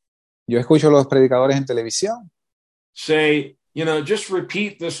TV Yo escucho a los predicadores en televisión say, you know, just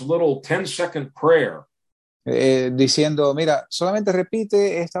repeat this little 10-second prayer. diciendo, mira, solamente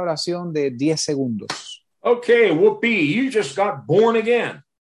repite esta oración de 10 segundos. Okay, whoopee, you just got born again.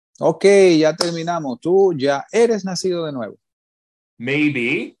 Ok, ya terminamos. Tú ya eres nacido de nuevo.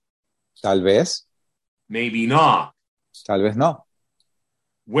 Maybe, Tal vez, maybe not. tal vez no.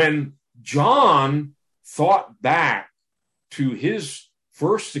 When John thought back to his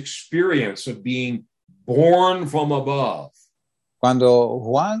first experience of being born from above, Cuando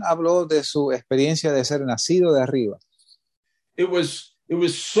Juan habló de su experiencia de ser nacido de arriba, it was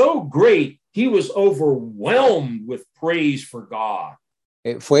so great, he was overwhelmed with praise for God.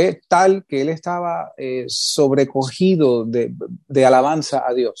 fue tal que él estaba sobrecogido de alabanza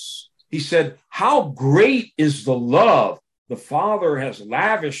a Dios. He said, how great is the love the Father has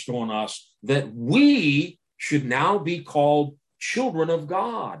lavished on us that we should now be called children of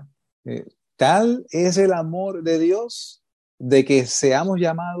God. Tal es el amor de Dios de que seamos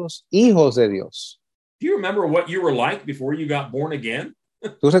llamados hijos de Dios. Do you remember what you were like before you got born again?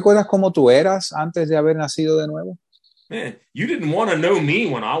 ¿Tú recuerdas cómo tú eras antes de haber nacido de nuevo? Man, you didn't want to know me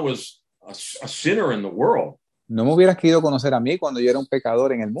when I was a sinner in the world. No me hubieras querido conocer a mí cuando yo era un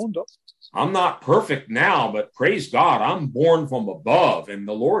pecador en el mundo. I'm not perfect now, but praise God, I'm born from above and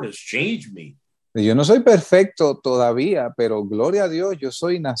the Lord has changed me. Yo no soy perfecto todavía, pero gloria a Dios, yo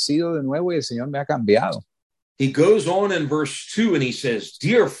soy nacido de nuevo y el Señor me ha cambiado. He goes on in verse 2 and he says,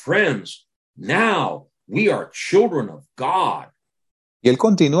 dear friends, now we are children of God. Y él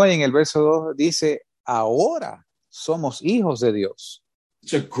continúa y en el verso 2 dice, ahora somos hijos de Dios.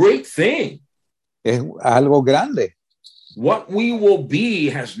 It's a great thing. Es algo grande. What we will be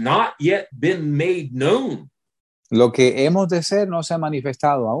has not yet been made known. Lo que hemos de ser no se ha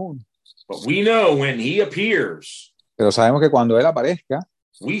manifestado aún. But we know when he appears, Pero sabemos que cuando Él aparezca,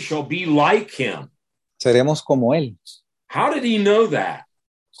 we shall be like him. seremos como Él. How did he know that?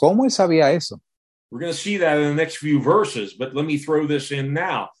 ¿Cómo Él sabía eso? We're going to see that in the next few verses, but let me throw this in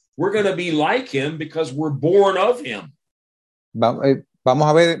now. We're going to be like him because we're born of him. Vamos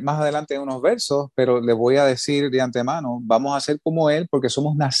a ver más adelante unos versos, pero le voy a decir de antemano, vamos a ser como Él porque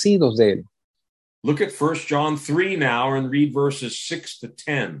somos nacidos de Él. Look at 1 John 3 now and read verses 6 to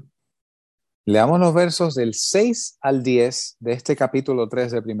 10. Leamos los versos del 6 al 10 de este capítulo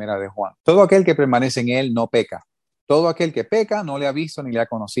 3 de Primera de Juan. Todo aquel que permanece en Él no peca. Todo aquel que peca no le ha visto ni le ha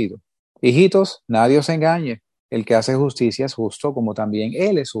conocido. Hijitos, nadie os engañe. El que hace justicia es justo, como también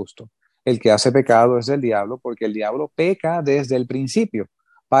Él es justo. El que hace pecado es del diablo, porque el diablo peca desde el principio.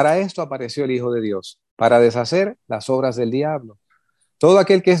 Para esto apareció el Hijo de Dios, para deshacer las obras del diablo. Todo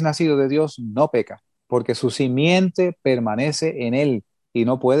aquel que es nacido de Dios no peca, porque su simiente permanece en Él y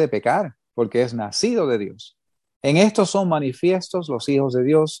no puede pecar, porque es nacido de Dios. En esto son manifiestos los hijos de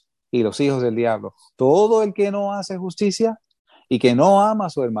Dios y los hijos del diablo. Todo el que no hace justicia y que no ama a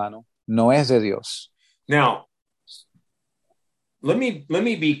su hermano no es de Dios. Now, let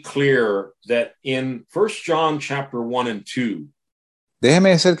me be clear that in 1 John chapter 1 and 2,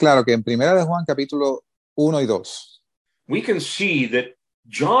 Déjeme ser claro que en Primera de Juan capítulo 1 y 2, we can see that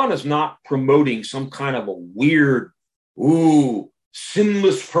John is not promoting some kind of a weird,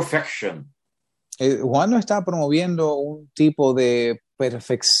 sinless perfection. Juan no está promoviendo un tipo de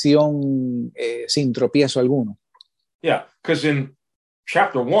perfección sin tropiezo alguno. Yeah, because in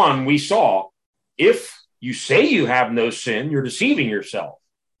chapter 1, we saw if you say you have no sin, you're deceiving yourself.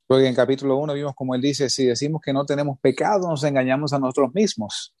 Porque en capítulo 1 vimos como él dice, si decimos que no tenemos pecado, nos engañamos a nosotros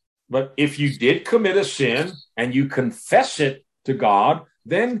mismos. But if you did commit a sin and you confess it to God,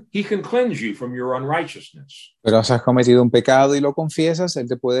 then he can cleanse you from your unrighteousness. Pero si has cometido un pecado y lo confiesas, él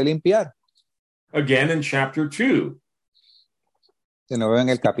te puede limpiar. Again, in chapter 2, De nuevo en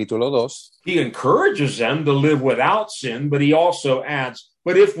el capítulo 2, he encourages them to live without sin, but he also adds,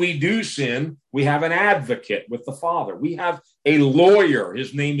 but if we do sin, we have an advocate with the Father. We have a lawyer.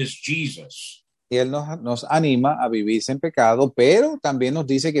 His name is Jesus. y él nos anima a vivir sin pecado, pero también nos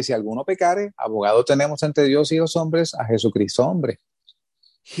dice que si alguno pecare, abogado tenemos entre Dios y los hombres, a Jesucristo hombre.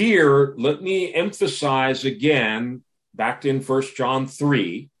 Here, let me emphasize again, back in 1 John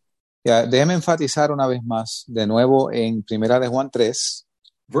 3, Ya, déjeme enfatizar una vez más, de nuevo en Primera de Juan 3,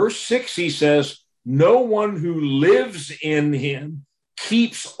 verse 6, he says, no one who lives in him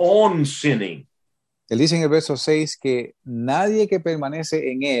keeps on sinning. él dice en el verso 6 que nadie que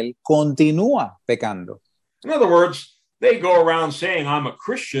permanece en él continúa pecando. In other words, they go around saying, I'm a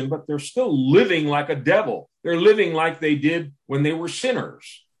Christian, but they're still living like a devil. They're living like they did when they were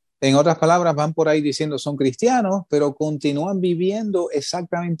sinners. En otras palabras, van por ahí diciendo son cristianos, pero continúan viviendo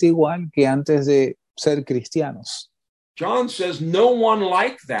exactamente igual que antes de ser cristianos. John says, no one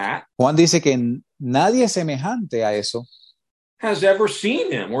like that Juan dice que nadie semejante a eso has ever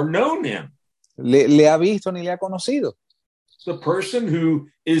seen him or known him. le ha visto ni le ha conocido. The person who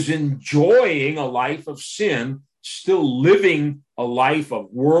is enjoying a life of sin, still living a life of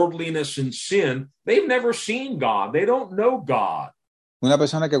worldliness and sin, they've never seen God. They don't know God. Una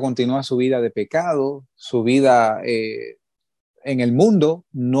persona que continúa su vida de pecado, su vida en el mundo,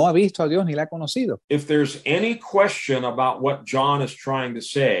 no ha visto a Dios ni la ha conocido. If there's any question about what John is trying to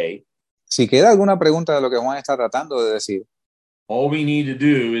say, Si queda alguna pregunta de lo que Juan está tratando de decir, all we need to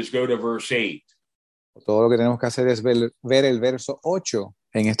do is go to verse 8. todo lo que tenemos que hacer es ver el verso 8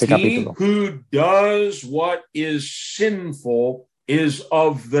 en este He capítulo. who does what is sinful is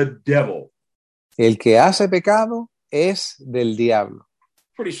of the devil. El que hace pecado es del diablo.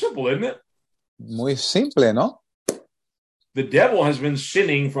 Pretty simple, isn't it? Muy simple, ¿no? The devil has been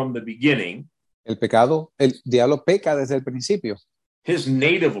sinning from the beginning. El diablo peca desde el principio. His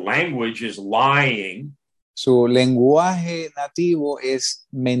native language is lying. Su lenguaje nativo es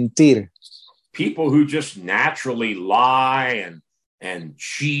mentir. People who just naturally lie and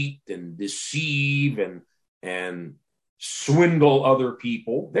cheat and deceive and swindle other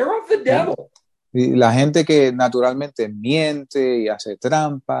people, they're of the devil. Y la gente que naturalmente miente y hace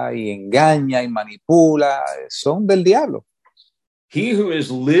trampa y engaña y manipula son del diablo. He who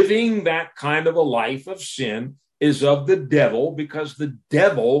is living that kind of a life of sin is of the devil because the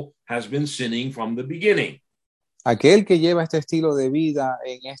devil has been sinning from the beginning. Aquel que lleva este estilo de vida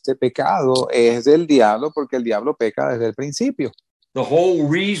en este pecado es del diablo porque el diablo peca desde el principio. The whole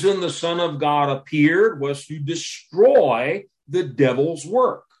reason the Son of God appeared was to destroy the devil's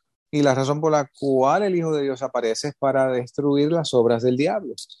work. Y la razón por la cual el Hijo de Dios aparece es para destruir las obras del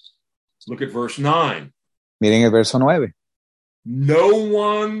diablo. Look at verse 9. Miren el verso 9. No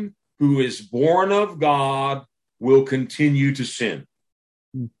one who is born of God will continue to sin.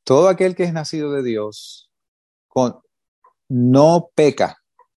 Todo aquel que es nacido de Dios no peca.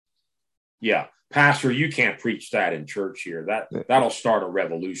 Yeah, Pastor, you can't preach that in church here. That'll start a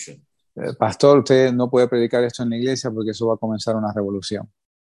revolution. Pastor, usted no puede predicar esto en la iglesia porque eso va a comenzar una revolución.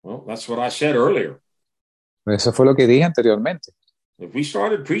 Well, that's what I said earlier. Eso fue lo que dije anteriormente. If we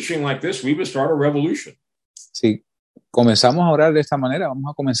started preaching like this, we would start a revolution. Si comenzamos a orar de esta manera,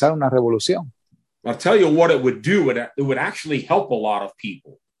 vamos a comenzar una revolución. I'll tell you what it would do. It would actually help a lot of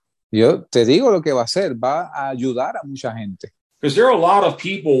people. Yo te digo lo que va a hacer, va a ayudar a mucha gente. Because there are a lot of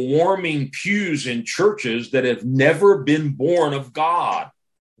people warming pews in churches that have never been born of God.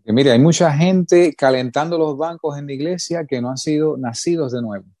 Porque mire, hay mucha gente calentando los bancos en la iglesia que no han sido nacidos de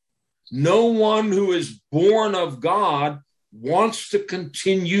nuevo. No one who is born of God wants to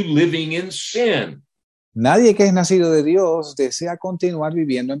continue living in sin. Nadie que es nacido de Dios desea continuar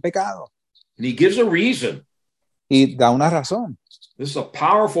viviendo en pecado. And he gives a reason. Y da una razón. This is a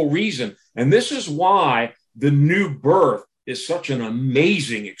powerful reason. And this is why the new birth is such an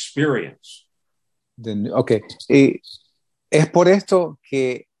amazing experience. Okay. Y es por esto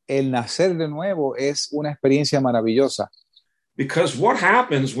que el nacer de nuevo es una experiencia maravillosa. Because what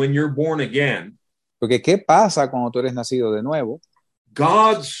happens when you're born again? Porque ¿qué pasa cuando tú eres nacido de nuevo?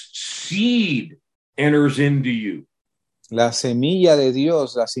 God's seed enters into you. La semilla de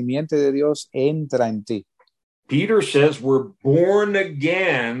Dios, la simiente de Dios entra en ti. Peter says we're born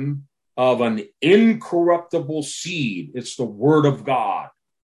again of an incorruptible seed. It's the word of God.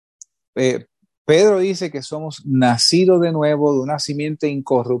 Pedro dice que somos nacidos de nuevo de una simiente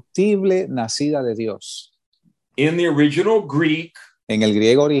incorruptible nacida de Dios. In the original Greek, En el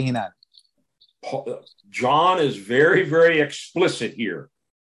griego original, John is very, very explicit here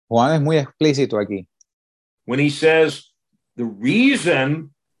Juan es muy explícito aquí. when he says the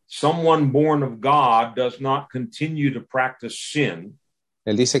reason someone born of God does not continue to practice sin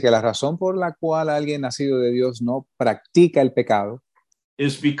Él dice que la razón por la cual alguien nacido de Dios no practica el pecado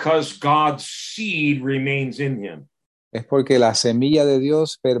is because God's seed remains in him. es porque la semilla de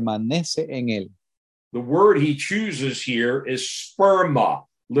Dios permanece en él. The word he chooses here is sperma.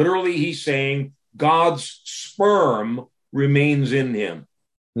 Literally, he's saying God's sperm remains in him.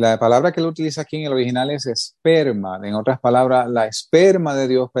 La palabra que él utiliza aquí en el original es esperma. En otras palabras, la esperma de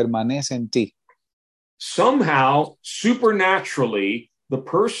Dios permanece en ti. Somehow, supernaturally, the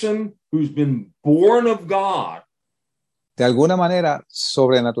person who's been born of God De alguna manera,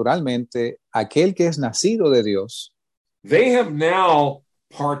 sobrenaturalmente, aquel que es nacido de Dios, they have now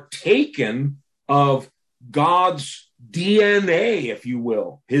partaken of God's DNA, if you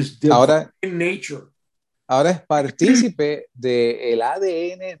will, his divine nature. ahora es partícipe del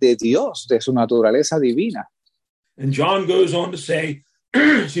ADN de Dios, de su naturaleza divina. And John goes on to say,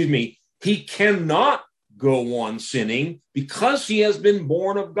 excuse me, he cannot go on sinning because he has been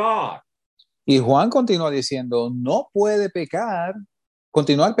born of God. Y Juan continúa diciendo, no puede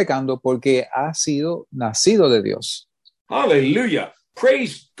continuar pecando porque ha sido nacido de Dios. Hallelujah.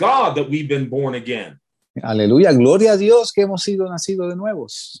 Praise God that we've been born again. Aleluya, gloria a Dios que hemos sido nacidos de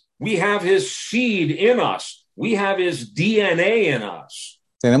nuevos. We have his seed in us. We have his DNA in us.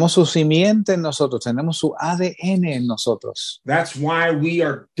 Tenemos su simiente en nosotros, tenemos su ADN en nosotros. That's why we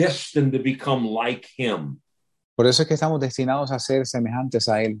are destined to become like him. Por eso es que estamos destinados a ser semejantes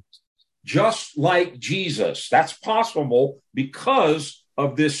a él. Just like Jesus. That's possible because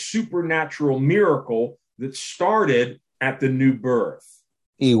of this supernatural miracle that started at the new birth.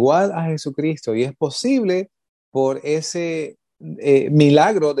 Igual a Jesucristo, y es posible por ese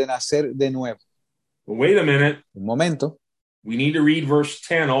milagro de nacer de nuevo. But wait a minute. Un momento. We need to read verse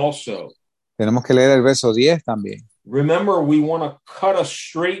 10 also. Tenemos que leer el verso 10 también. Remember, we want to cut a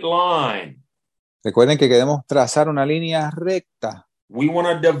straight line. Recuerden que queremos trazar una línea recta. We want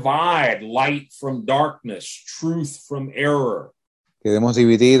to divide light from darkness, truth from error. Queremos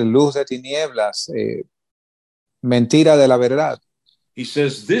dividir luz de tinieblas, mentira de la verdad. He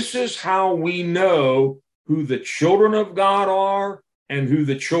says, this is how we know who the children of God are and who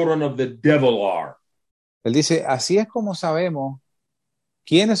the children of the devil are. Él dice, así es como sabemos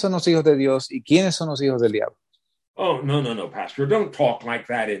quiénes son los hijos de Dios y quiénes son los hijos del diablo. Oh, no, Pastor. Don't talk like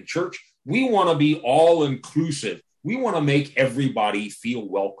that in church. We want to be all inclusive. We want to make everybody feel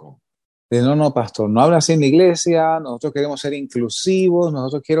welcome. No, pastor, no habla así en la iglesia. Nosotros queremos ser inclusivos.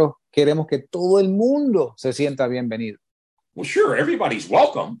 Nosotros queremos que todo el mundo se sienta bienvenido. Well, sure, everybody's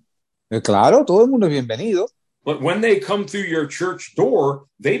welcome. Claro, todo el mundo es bienvenido. But when they come through your church door,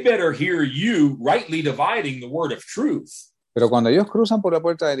 they better hear you rightly dividing the word of truth. Pero cuando ellos cruzan por la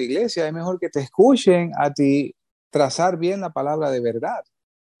puerta de la iglesia, es mejor que te escuchen a ti trazar bien la palabra de verdad.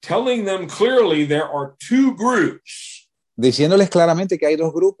 Telling them clearly there are two groups. Diciéndoles claramente que hay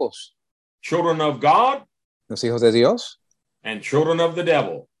dos grupos. Children of God. Los hijos de Dios. And children of the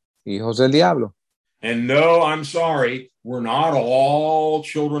devil. Hijos del diablo. And no, I'm sorry, we're not all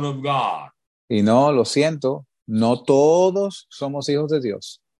children of God. Y no, lo siento, no todos somos hijos de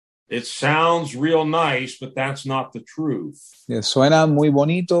Dios. It sounds real nice, but that's not the truth. Suena muy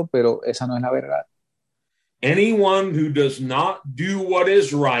bonito, pero esa no es la verdad. Anyone who does not do what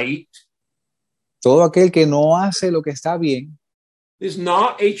is right, todo aquel que no hace lo que está bien, is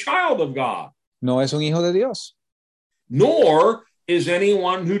not a child of God. No es un hijo de Dios. Nor is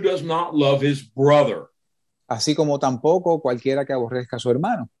anyone who does not love his brother. Así como tampoco cualquiera que aborrezca a su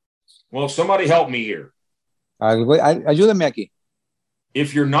hermano. Well, somebody help me here. Ayúdenme aquí.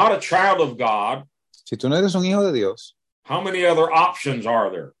 If you're not a child of God, si tú no eres un hijo de Dios, how many other options are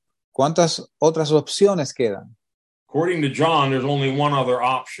there? ¿Cuántas otras opciones quedan? According to John, there's only one other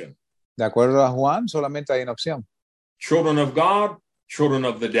option. De acuerdo a Juan, solamente hay una opción. Children of God, children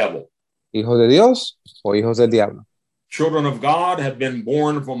of the devil. ¿Hijos de Dios o hijos del diablo? Children of God have been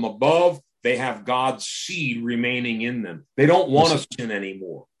born from above. They have God's seed remaining in them. They don't want to sin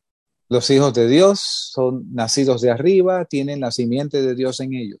anymore. Los hijos de Dios son nacidos de arriba, tienen la simiente de Dios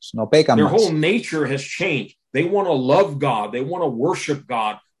en ellos, no pecan Their más. whole nature has changed. They want to love God. They want to worship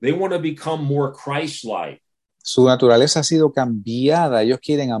God. They want to become more Christ-like. Su naturaleza ha sido cambiada. Ellos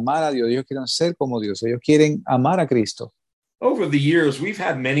quieren amar a Dios, ellos quieren ser como Dios, ellos quieren amar a Cristo. Over the years, we've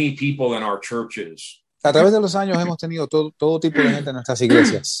had many people in our churches. A través de los años hemos tenido todo tipo de gente en nuestras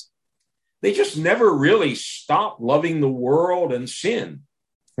iglesias. They just never really stopped loving the world and sin.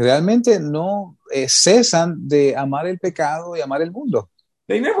 Realmente no cesan de amar el pecado y amar el mundo.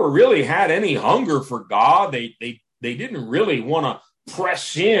 They never really had any hunger for God. They didn't really want to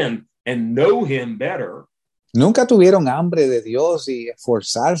press in and know him better. Nunca tuvieron hambre de Dios y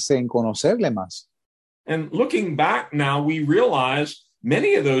esforzarse en conocerle más. And looking back now, we realize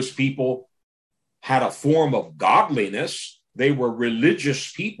many of those people had a form of godliness. They were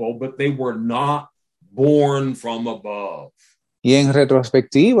religious people, but they were not born from above. Y en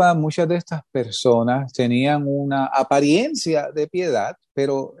retrospectiva, muchas de estas personas tenían una apariencia de piedad,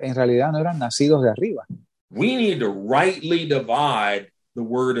 pero en realidad no eran nacidos de arriba. We need to rightly divide the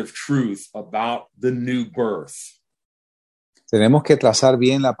word of truth about the new birth. Tenemos que trazar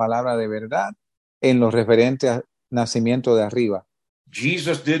bien la palabra de verdad en lo referente al nacimiento de arriba.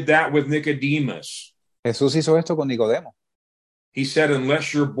 Jesus did that with Nicodemus. Jesús hizo esto con Nicodemo. He said,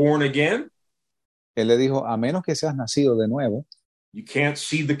 unless you're born again, Él le dijo, a menos que seas nacido de nuevo, you can't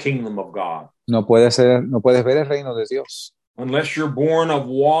see the kingdom of God. no puedes ver el reino de Dios. Unless you're born of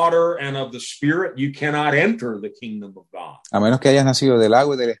water and of the Spirit, you cannot enter the kingdom of God. A menos que hayas nacido del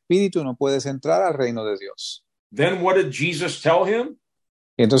agua y del espíritu, no puedes entrar al reino de Dios. Then what did Jesus tell him?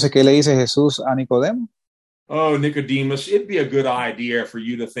 Y entonces, ¿qué le dice Jesús a Nicodemo? Oh, Nicodemus, it'd be a good idea for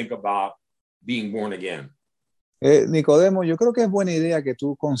you to think about being born again. Nicodemo, yo creo que es buena idea que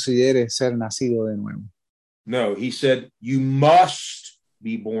tú consideres ser nacido de nuevo. No, he said, you must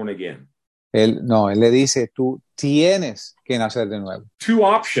be born again. Él le dice, tú tienes que nacer de nuevo. Two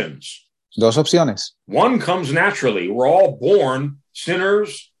options. Dos opciones. One comes naturally. We're all born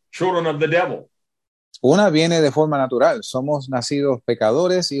sinners, children of the devil. Una viene de forma natural. Somos nacidos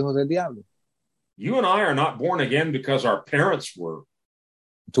pecadores, hijos del diablo. You and I are not born again because our parents were.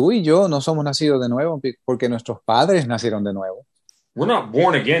 Tú y yo no somos nacidos de nuevo porque nuestros padres nacieron de nuevo. We're not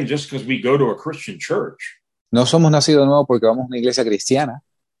born again just because we go to a Christian church. No somos nacidos de nuevo porque vamos a una iglesia cristiana.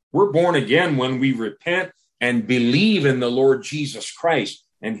 We're born again when we repent and believe in the Lord Jesus Christ,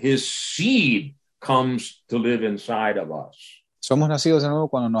 and his seed comes to live inside of us. Somos nacidos de nuevo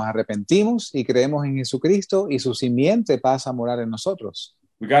cuando nos arrepentimos y creemos en Jesucristo y su simiente pasa a morar en nosotros.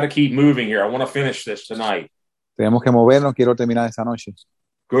 We got to keep moving here. I want to finish this tonight. Tenemos que movernos. Quiero terminar esta noche.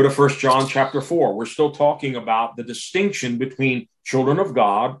 Go to 1 John chapter 4. We're still talking about the distinction between children of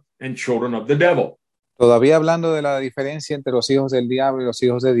God and children of the devil. Todavía hablando de la diferencia entre los hijos del diablo y los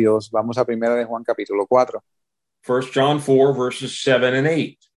hijos de Dios, vamos a 1 de Juan capítulo 4. 1 John 4 verses 7 and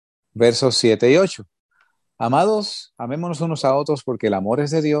 8. Versos 7 y 8. Amados, amémonos unos a otros porque el amor es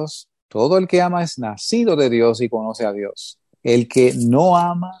de Dios. Todo el que ama es nacido de Dios y conoce a Dios. El que no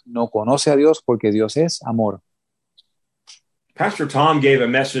ama no conoce a Dios porque Dios es amor. Pastor Tom gave a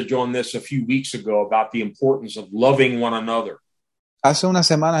message on this a few weeks ago about the importance of loving one another. Hace unas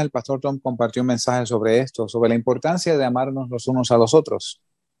semanas el pastor Tom compartió un mensaje sobre esto, sobre la importancia de amarnos los unos a los otros.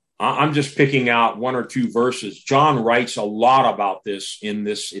 I'm just picking out one or two verses. John writes a lot about this in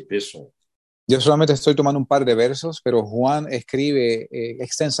this epistle. Yo solamente estoy tomando un par de versos, pero Juan escribe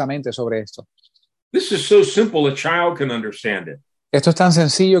extensamente sobre esto. This is so simple a child can understand it. Esto es tan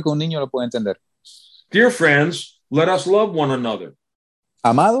sencillo que un niño lo puede entender. Dear friends, let us love one another.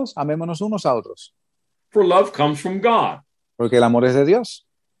 Amados, amémonos unos a otros, For love comes from God. porque el amor es de Dios.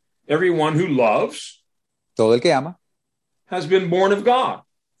 Everyone who loves Todo el que ama has been born of God.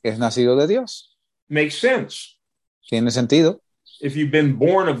 es nacido de Dios. Makes sense. Tiene sentido. If you've been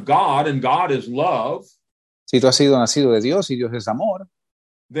born of God and God is love, Si tú has sido nacido de Dios y Dios es amor,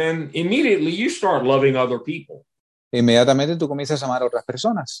 then immediately you start loving other people. inmediatamente tú comienzas a amar a otras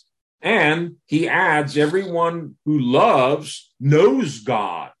personas. And he adds, everyone who loves knows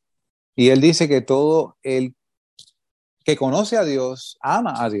God. Y él dice que todo el que conoce a Dios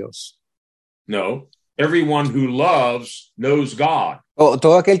ama a Dios. No, everyone who loves knows God. O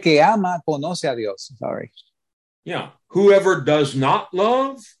todo aquel que ama conoce a Dios. Sorry. Yeah. Whoever does not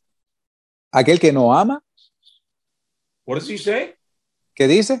love, Aquel que no ama, what does he say? ¿qué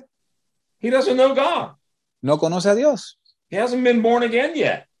dice? He doesn't know God. No conoce a Dios. He hasn't been born again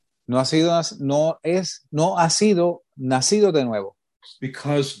yet. No ha sido nacido de nuevo.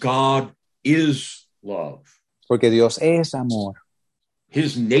 Because God is love. Porque Dios es amor.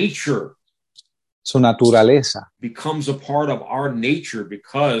 His nature su naturaleza, becomes a part of our nature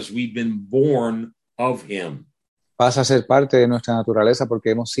because we've been born of him. pasa a ser parte de nuestra naturaleza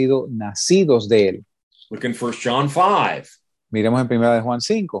porque hemos sido nacidos de él. Look in 1 John 5. Miremos en 1 de Juan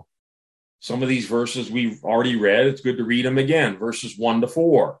 5. Some of these verses we've already read. It's good to read them again. Verses 1 to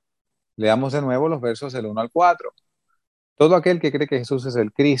 4. Leamos de nuevo los versos del 1 al 4. Todo aquel que cree que Jesús es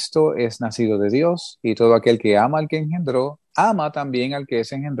el Cristo es nacido de Dios, y todo aquel que ama al que engendró, ama también al que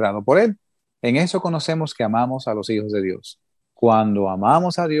es engendrado por él. En eso conocemos que amamos a los hijos de Dios, cuando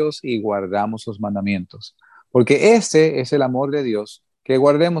amamos a Dios y guardamos sus mandamientos. Porque este es el amor de Dios, que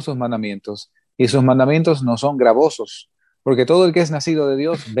guardemos sus mandamientos, y sus mandamientos no son gravosos, porque todo el que es nacido de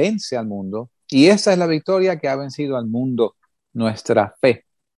Dios vence al mundo, y esta es la victoria que ha vencido al mundo, nuestra fe.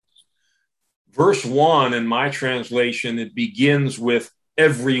 Verse 1 in my translation, it begins with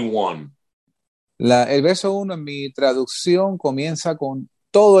everyone. El verso 1 en mi traducción comienza con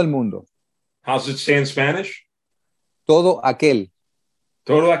todo el mundo, How's it say in Spanish? todo aquel,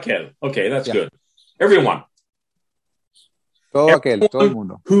 Todo aquel. Okay, that's Yeah. good. Everyone. todo aquel, todo el Everyone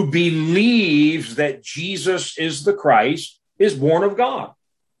mundo. who believes that Jesus is the Christ is born of God.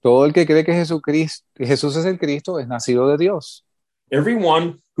 Todo el que cree que Jesús es el Cristo es nacido de Dios.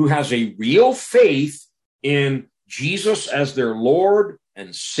 Everyone who has a real faith in Jesus as their Lord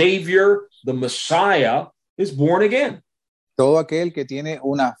and Savior, the Messiah, is born again. Todo aquel que tiene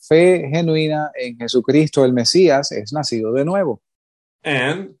una fe genuina en Jesucristo, el Mesías, es nacido de nuevo.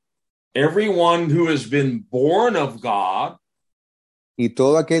 And everyone who has been born of God Y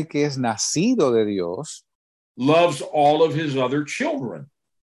todo aquel que es nacido de Dios loves all of his other children.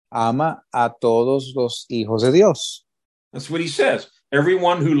 ama a todos los hijos de Dios. That's what he says.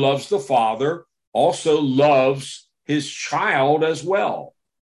 Everyone who loves the Father also loves his child as well.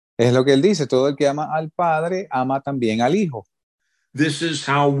 Es lo que él dice, todo el que ama al Padre ama también al Hijo. This is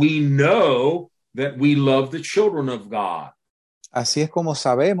how we know that we love the children of God, Así es como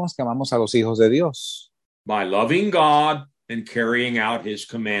sabemos que amamos a los hijos de Dios, by loving God and carrying out his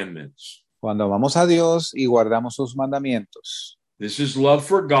commandments. cuando amamos a Dios y guardamos sus mandamientos. This is love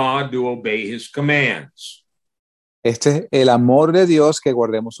for God to obey his commands. Este es el amor de Dios, que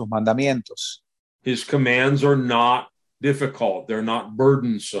guardemos sus mandamientos. His commands are not difficult. They're not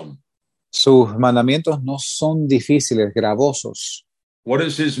burdensome. Sus mandamientos no son difíciles, gravosos. What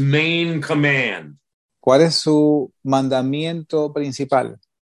is his main command? ¿Cuál es su mandamiento principal?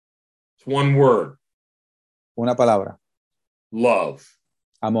 It's one word, Una palabra, love.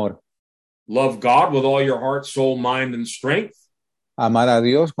 amor. Love God with all your heart, soul, mind, and strength. Amar a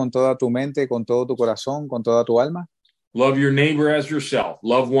Dios con toda tu mente, con todo tu corazón, con toda tu alma. Love your neighbor as yourself.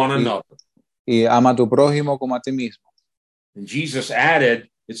 Love one another. Y ama a tu prójimo como a ti mismo. And Jesus added,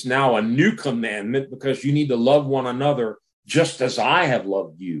 it's now a new commandment because you need to love one another just as I have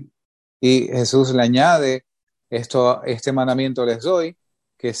loved you. Y Jesús le añade, este mandamiento les doy,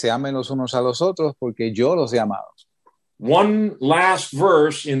 que se amen los unos a los otros porque yo los he amado. One last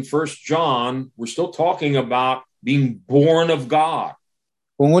verse in 1 John, we're still talking about being born of God.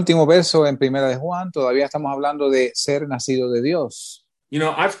 Un último verso en Primera de Juan, todavía estamos hablando de ser nacido de Dios. You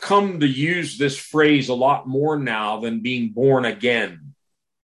know, I've come to use this phrase a lot more now than being born again.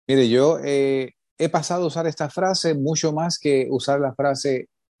 Mire, yo he pasado a usar esta frase mucho más que usar la frase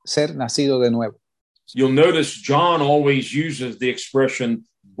ser nacido de nuevo. You'll notice John always uses the expression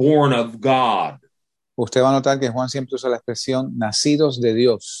born of God. Usted va a notar que Juan siempre usa la expresión nacidos de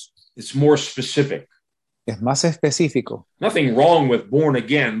Dios. It's more specific. Es más específico. Nothing wrong with born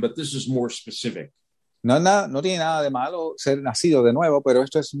again, but this is more specific. No tiene nada de malo ser nacido de nuevo, pero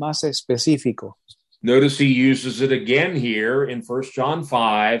esto es más específico. Notice he uses it again here in 1 John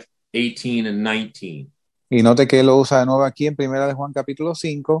 5, 18 and 19. Y note que lo usa de nuevo aquí en Primera de Juan capítulo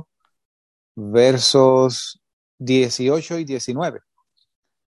 5, versos 18 y 19.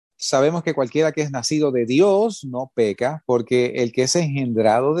 Sabemos que cualquiera que es nacido de Dios no peca, porque el que es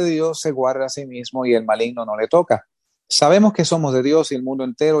engendrado de Dios se guarda a sí mismo y el maligno no le toca. Sabemos que somos de Dios y el mundo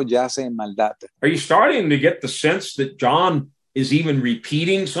entero yace en maldad. Are you starting to get the sense that John is even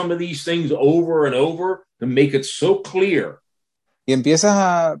repeating some of these things over and over to make it so clear? Y empiezas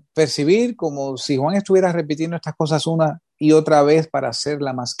a percibir como si Juan estuviera repitiendo estas cosas una y otra vez para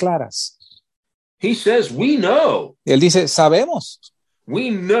hacerlas más claras. He says, we know Sabemos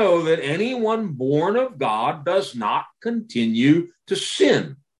that anyone born of God does not continue to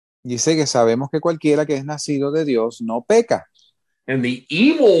sin. Dice que sabemos que cualquiera que es nacido de Dios no peca. And the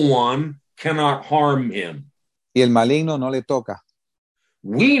evil one cannot harm him. Y el maligno no le toca.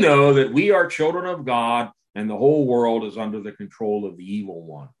 We know that we are children of God and the whole world is under the control of the evil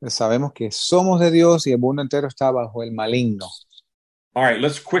one. Sabemos que somos de Dios y el mundo entero está bajo el maligno. All right,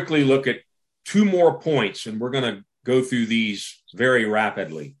 let's quickly look at 2 more points, and we're going to go through these very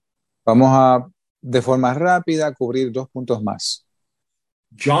rapidly. Vamos a, de forma rápida, cubrir 2 puntos más.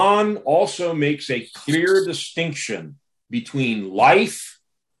 John also makes a clear distinction between life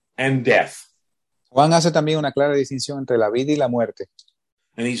and death. Juan hace también una clara distinción entre la vida y la muerte.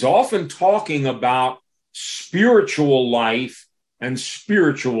 And he's often talking about spiritual life and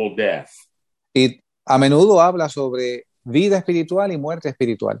spiritual death. Y a menudo habla sobre vida espiritual y muerte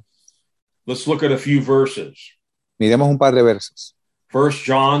espiritual. Let's look at a few verses. Miremos un par de versos. 1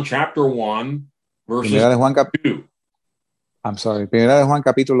 John chapter 1, verses Primera de Juan, 2. Primera de Juan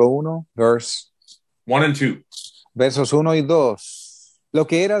capítulo 1, 1 and 2. versos 1 y 2. Lo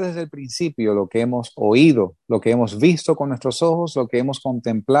que era desde el principio, lo que hemos oído, lo que hemos visto con nuestros ojos, lo que hemos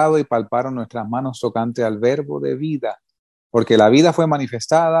contemplado y palparon nuestras manos tocante al verbo de vida. Porque la vida fue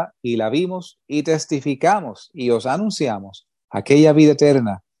manifestada y la vimos y testificamos y os anunciamos aquella vida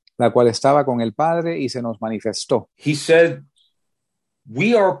eterna, la cual estaba con el Padre y se nos manifestó. He said,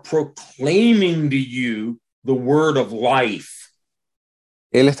 we are proclaiming to you the word of life.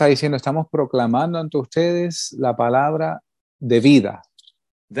 Él está diciendo, estamos proclamando ante ustedes la palabra de vida.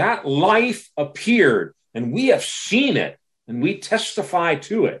 That life appeared, and we have seen it, and we testify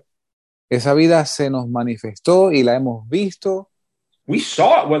to it. Esa vida se nos manifestó y la hemos visto, We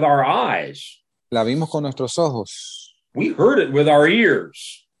saw it with our eyes. la vimos con nuestros ojos, We heard it with our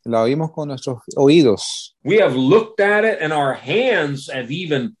ears. la oímos con nuestros oídos, We have looked at it, and our hands have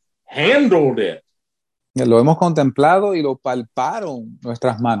even handled it. lo hemos contemplado y lo palparon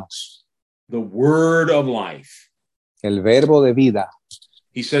nuestras manos. The word of life. El verbo de vida.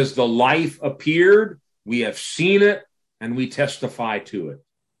 He says the life appeared, we have seen it, and we testify to it.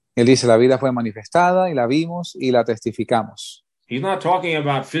 Él dice, la vida fue manifestada y la vimos y la testificamos. He's not talking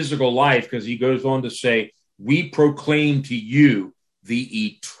about physical life because he goes on to say, we proclaim to you the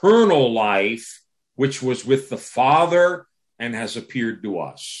eternal life which was with the Father and has appeared to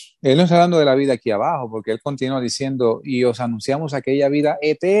us. Él no está hablando de la vida aquí abajo, porque él continúa diciendo, y os anunciamos aquella vida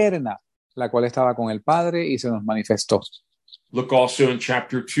eterna, la cual estaba con el Padre y se nos manifestó. Look also in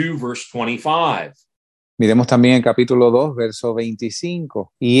chapter 2, verse 25. Miremos también el capítulo 2, verso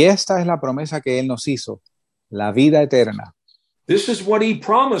 25. Y esta es la promesa que él nos hizo, la vida eterna. This is what he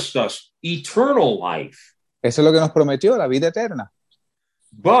promised us, eternal life. Eso es lo que nos prometió, la vida eterna.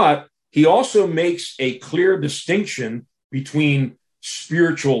 But he also makes a clear distinction between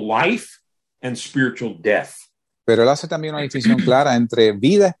spiritual life and spiritual death. Pero él hace también una distinción clara entre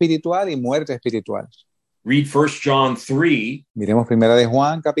vida espiritual y muerte espiritual. Read 1 John 3, Miremos primera de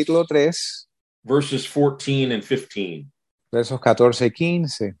Juan, capítulo 3, verses 14 and 15. versos 14 y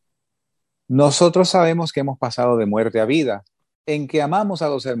 15. Nosotros sabemos que hemos pasado de muerte a vida, en que amamos a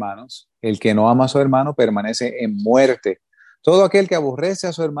los hermanos. El que no ama a su hermano permanece en muerte. Todo aquel que aborrece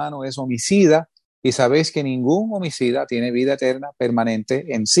a su hermano es homicida, y sabéis que ningún homicida tiene vida eterna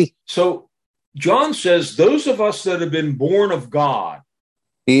permanente en sí. So John says, those of us that have been born of God,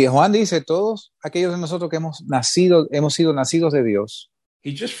 Y Juan dice, todos aquellos de nosotros que hemos sido nacidos de Dios.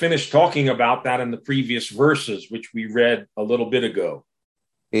 he just finished talking about that in the previous verses, which we read a little bit ago.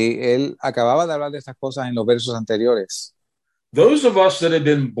 Y él acababa de hablar de estas cosas en los versos anteriores. Those of us that have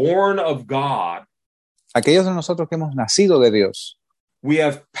been born of God, Aquellos de nosotros que hemos nacido de Dios, we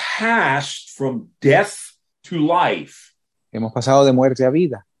have passed from death to life. hemos pasado de muerte a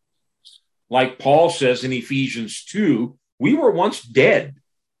vida. Like Paul says in Ephesians 2, we were once dead.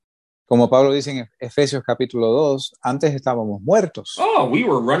 Como Pablo dice en Efesios capítulo 2, antes estábamos muertos. Oh, we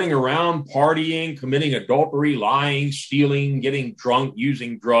were running around partying, committing adultery, lying, stealing, getting drunk,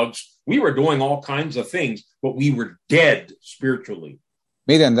 using drugs. We were doing all kinds of things, but we were dead spiritually.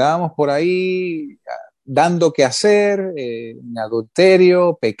 Miren, andábamos por ahí dando que hacer, en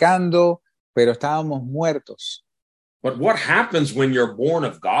adulterio, pecando, pero estábamos muertos. But what happens when you're born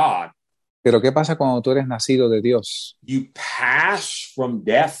of God? Pero ¿qué pasa cuando tú eres nacido de Dios? You pass from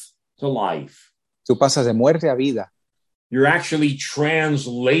death to life. Tú pasas de muerte a vida. You're actually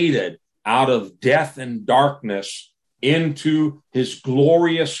translated out of death and darkness into his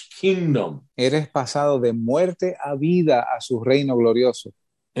glorious kingdom. Eres pasado de muerte a vida a su reino glorioso.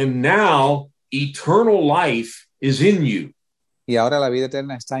 And now eternal life is in you. Y ahora la vida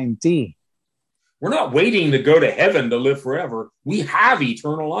eterna está en ti. We're not waiting to go to heaven to live forever. We have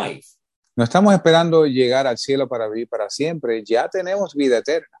eternal life. No estamos esperando llegar al cielo para vivir para siempre. Ya tenemos vida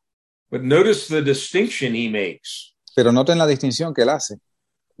eterna. But notice the distinction he makes. Pero noten la distinción que él hace.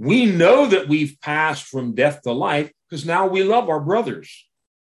 We know that we've passed from death to life because now we love our brothers.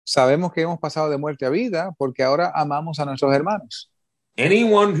 Sabemos que hemos pasado de muerte a vida porque ahora amamos a nuestros hermanos.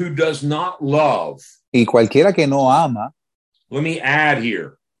 Anyone who does not love, Y cualquiera que no ama, let me add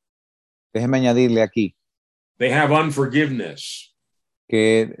here, Déjeme añadirle aquí They have unforgiveness.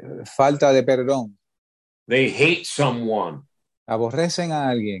 que falta de perdón, They hate someone. aborrecen a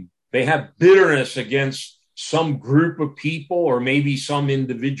alguien, They have bitterness against some group of people or maybe some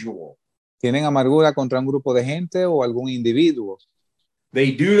individual. tienen amargura contra un grupo de gente o algún individuo.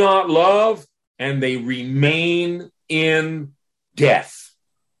 They do not love and they remain in death.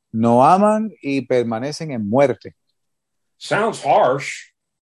 No aman y permanecen en muerte. Sounds harsh,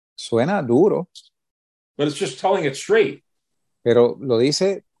 Suena duro, but it's just telling it straight. pero lo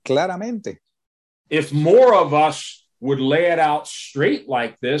dice claramente. If more of us would lay it out straight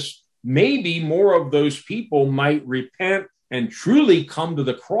like this, maybe more of those people might repent and truly come to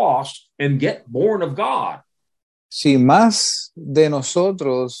the cross and get born of God. Si más de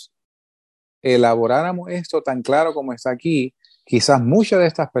nosotros elaboráramos esto tan claro como está aquí, quizás muchas de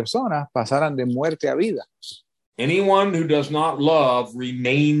estas personas pasaran de muerte a vida. Anyone who does not love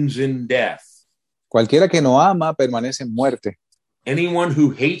remains in death. Cualquiera que no ama permanece en muerte. Anyone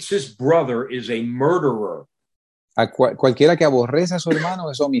who hates his brother is a murderer. Cualquiera que aborrece a su hermano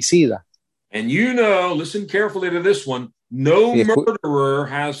es homicida. And you know, listen carefully to this one, no murderer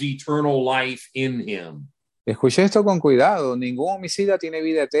has eternal life in him. Escuche esto con cuidado. Ningún homicida tiene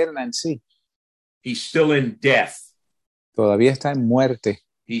vida eterna en sí. He's still in death. Todavía está en muerte.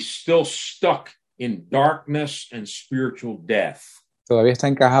 He's still stuck in darkness and spiritual death. Todavía está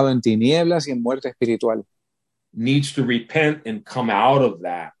encajado en tinieblas y en muerte espiritual. Needs to repent and come out of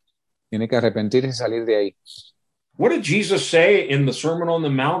that. Tiene que arrepentirse y salir de ahí. What did Jesus say in the Sermon on the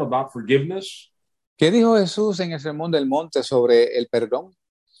Mount about forgiveness? ¿Qué dijo Jesús en el Sermón del Monte sobre el perdón?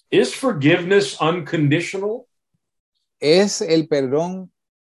 Is forgiveness unconditional? ¿Es el perdón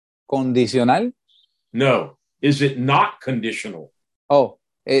condicional? No. Is it not conditional? Oh,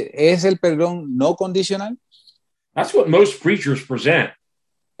 ¿es el perdón no condicional? That's what most preachers present.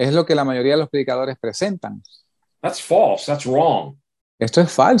 Es lo que la mayoría de los predicadores presentan. That's false. That's wrong. Esto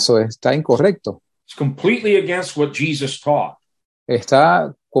es falso, está incorrecto. It's completely against what Jesus taught.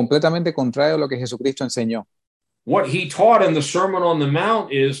 Está completamente contrario a lo que Jesucristo enseñó. What he taught in the Sermon on the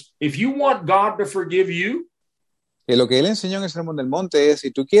Mount is, if you want God to forgive you, Que lo que él enseñó en el Sermón del Monte es,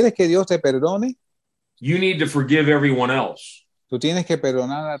 si tú quieres que Dios te perdone, you need to forgive everyone else. tú tienes que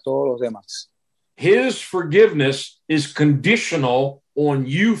perdonar a todos los demás. His forgiveness is conditional on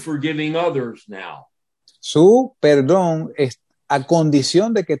you forgiving others now. Su perdón es a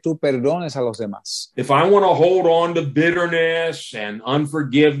condición de que tú perdones a los demás. If I want to hold on to bitterness and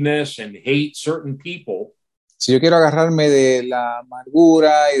unforgiveness and hate certain people, Si yo quiero agarrarme de la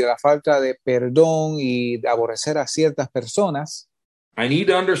amargura y de la falta de perdón y de aborrecer a ciertas personas, I need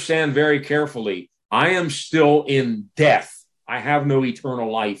to understand very carefully, I am still in death. I have no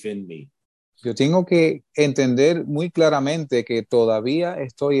eternal life in me. yo tengo que entender muy claramente que todavía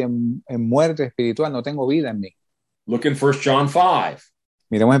estoy en muerte espiritual, no tengo vida en mí. Look in 1 John 5,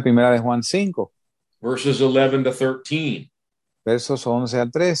 Miremos en 1 de Juan 5, verses 11 to 13. versos 11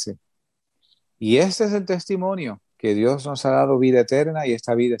 al 13. Y este es el testimonio, que Dios nos ha dado vida eterna y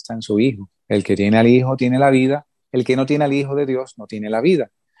esta vida está en su Hijo. El que tiene al Hijo tiene la vida, el que no tiene al Hijo de Dios no tiene la vida.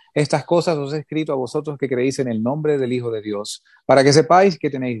 Estas cosas os he escrito a vosotros que creéis en el nombre del Hijo de Dios, para que sepáis que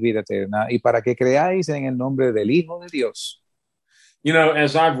tenéis vida eterna y para que creáis en el nombre del Hijo de Dios. You know,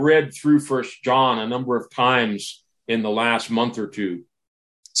 as I've read through 1 John a number of times in the last month or two,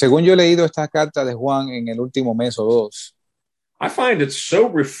 Según yo he leído esta carta de Juan en el último mes o dos, I find it so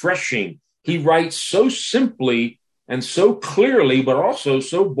refreshing. He writes so simply and so clearly, but also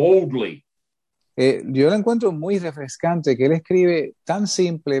so boldly. yo lo encuentro muy refrescante que él escribe tan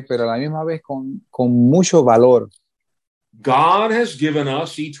simple, pero a la misma vez con mucho valor. God has given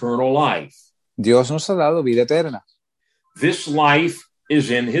us eternal life. Dios nos ha dado vida eterna. This life is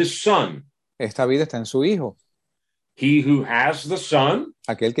in his Son. Esta vida está en su Hijo. He who has the Son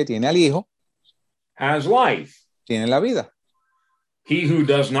Aquel que tiene al Hijo has life. tiene la vida. He who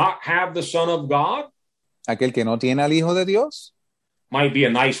does not have the Son of God Aquel que no tiene al Hijo de Dios, might be a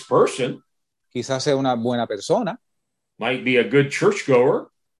nice person, quizás sea una buena persona, might be a good churchgoer,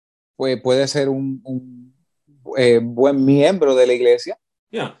 puede ser un buen miembro de la iglesia,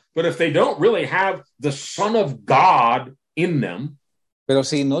 yeah. But if they don't really have the Son of God in them, pero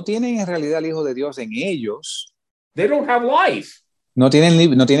si no tienen en realidad al Hijo de Dios en ellos, they don't have life. no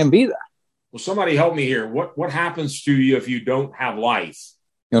tienen vida. Well, somebody help me here. What happens to you if you don't have life?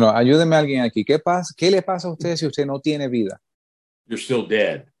 Ayúdeme a alguien aquí. ¿Qué le pasa a usted si usted no tiene vida? You're still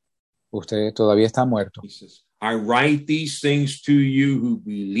dead. Usted todavía está muerto. He says, I write these things to you who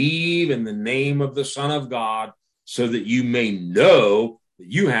believe in the name of the Son of God, so that you may know that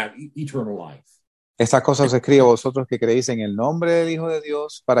you have eternal life. Estas cosas os escribo a vosotros que creéis en el nombre del Hijo de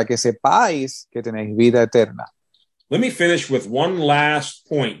Dios, para que sepáis que tenéis vida eterna. Let me finish with one last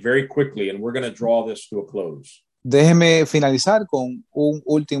point very quickly, and we're going to draw this to a close. Déjeme finalizar con un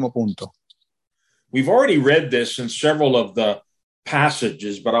último punto. We've already read this in several of the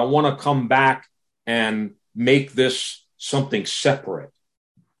passages, but I want to come back and make this something separate.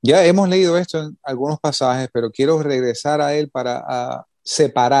 Ya hemos leído esto en algunos pasajes, pero quiero regresar a él para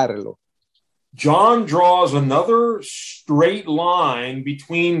separarlo. John draws another straight line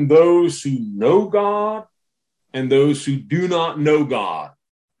between those who know God and those who do not know God.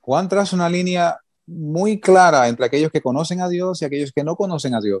 Juan traza una línea muy clara entre aquellos que conocen a Dios y aquellos que no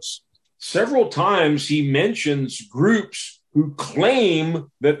conocen a Dios. Several times he mentions groups who claim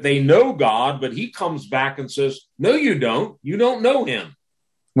that they know God, but he comes back and says, no, you don't. You don't know him.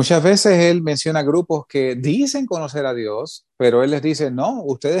 Muchas veces él menciona grupos que dicen conocer a Dios, pero él les dice, no,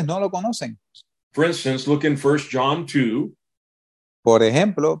 ustedes no lo conocen. For instance, look in 1 John 2, Por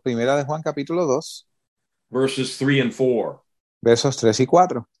ejemplo, Primera de Juan capítulo 2, verses 3 and 4. versos 3 y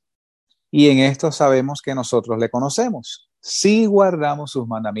 4. Y en esto sabemos que nosotros le conocemos, si guardamos sus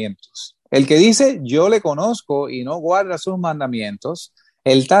mandamientos. El que dice, yo le conozco y no guarda sus mandamientos,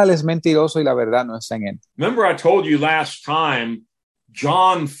 el tal es mentiroso y la verdad no está en él. Remember, I told you last time,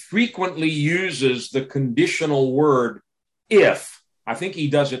 John frequently uses the conditional word if. I think he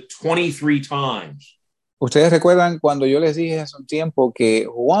does it 23 times. Ustedes recuerdan cuando yo les dije hace un tiempo que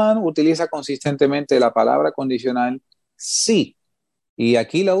Juan utiliza consistentemente la palabra condicional sí, y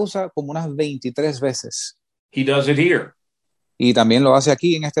aquí la usa como unas 23 veces. He does it here. Y también lo hace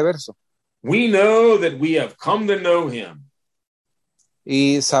aquí en este verso. We know that we have come to know him.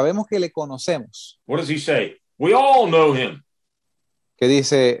 Y sabemos que le conocemos. What does he say? We all know him. ¿Qué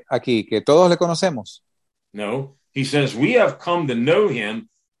dice aquí? ¿Que todos le conocemos? No, he says we have come to know him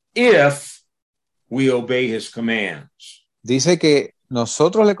if we obey his commands. Dice que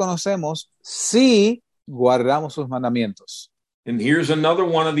nosotros le conocemos si guardamos sus mandamientos. And here's another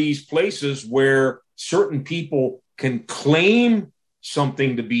one of these places where certain people can claim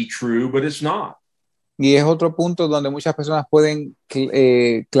something to be true, but it's not. Y es otro punto donde muchas personas pueden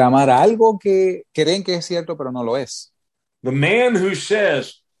clamar algo que creen que es cierto, pero no lo es. The man who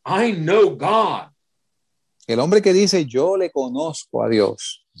says, I know God, El hombre que dice, yo le conozco a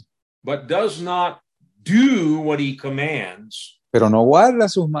Dios, but does not do what he commands, pero no guarda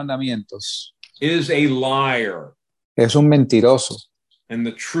sus mandamientos, is a liar, es un mentiroso. and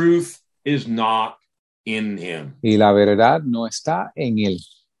the truth is not in him. Y la verdad no está en él.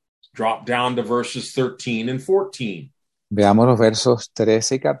 Drop down to verses 13 and 14. Veamos los versos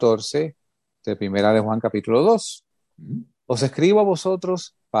 13 y 14 de Primera de Juan capítulo 2. Os escribo a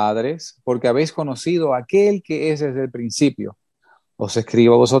vosotros, padres, porque habéis conocido a aquel que es desde el principio. Os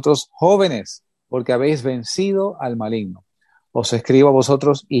escribo a vosotros, jóvenes, porque habéis vencido al maligno. Os escribo a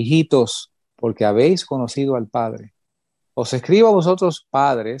vosotros, hijitos, porque habéis conocido al Padre. Os escribo a vosotros,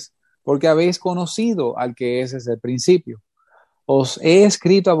 padres, porque habéis conocido al que es desde el principio. Os he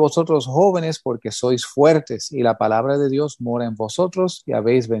escrito a vosotros, jóvenes, porque sois fuertes, y la palabra de Dios mora en vosotros, y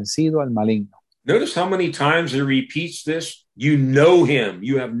habéis vencido al maligno. Notice how many times he repeats this. You know him.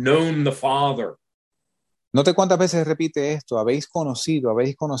 You have known the Father. Note cuántas veces repite esto. Habéis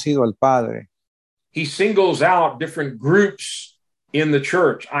conocido al Padre. He singles out different groups in the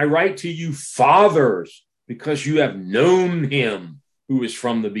church. I write to you, fathers, because you have known him who is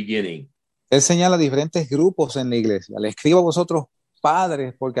from the beginning. Él señala diferentes grupos en la iglesia. Le escribo a vosotros,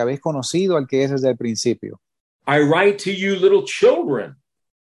 padres, porque habéis conocido al que es desde el principio. I write to you, little children,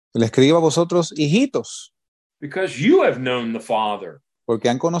 Le escribo a vosotros, hijitos, because you have known the Father. porque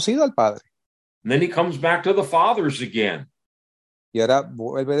han conocido al Padre. And then he comes back to the fathers again. Y ahora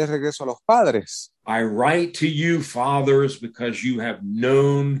vuelve de regreso a los padres. I write to you, fathers, because you have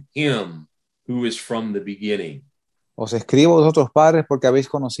known him who is from the beginning. Os escribo a vosotros, padres, porque habéis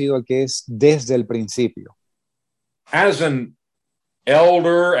conocido al que es desde el principio. As an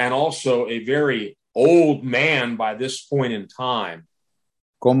elder and also a very old man by this point in time,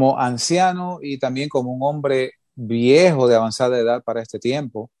 Como anciano y también como un hombre viejo de avanzada edad para este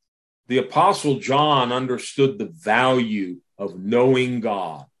tiempo, the Apostle John understood the value of knowing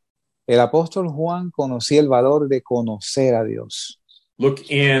God. el apóstol Juan conocía el valor de conocer a Dios. Look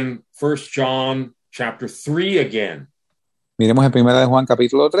in 1 John chapter 3 again. Miremos en Primera de Juan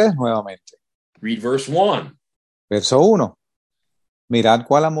capítulo 3 nuevamente. Read verse 1. Verso 1. Mirad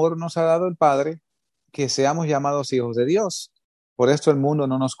cuál amor nos ha dado el Padre, que seamos llamados hijos de Dios. Por esto el mundo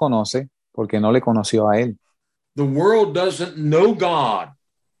no nos conoce, porque no le conoció a Él. The world doesn't know God.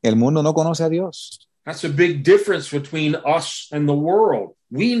 El mundo no conoce a Dios. That's a big difference between us and the world.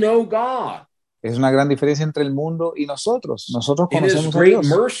 We know God. Es una gran diferencia entre el mundo y nosotros. Nosotros In his conocemos a great Dios.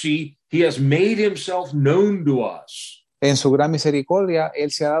 mercy, he has made himself known to us. En su gran misericordia,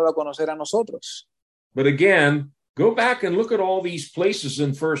 Él se ha dado a conocer a nosotros. But again, go back and look at all these places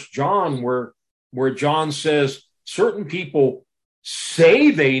in First John where John says certain people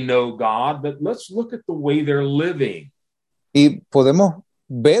say they know God, but let's look at the way they're living. Y podemos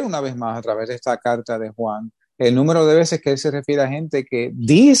ver una vez más a través de esta carta de Juan el número de veces que Él se refiere a gente que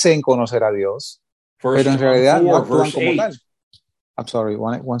dicen conocer a Dios, First pero en John realidad no 4, actúan verse como 8. tal. I'm sorry,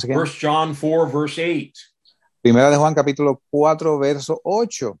 once again. First John 4, verse 8. Primera de Juan capítulo 4, verso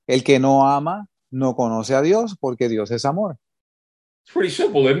 8. El que no ama no conoce a Dios porque Dios es amor. It's pretty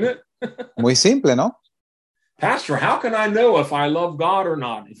simple, isn't it? Muy simple, ¿no? Pastor, how can I know if I love God or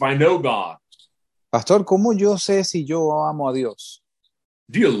not, if I know God? Pastor, ¿cómo yo sé si yo amo a Dios?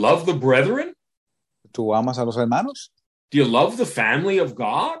 Do you love the brethren? ¿Tú amas a los hermanos? Do you love the family of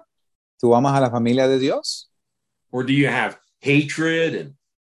God? ¿Tú amas a la familia de Dios? Or do you have hatred and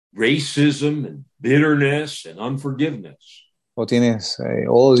racism and bitterness and unforgiveness? ¿O tienes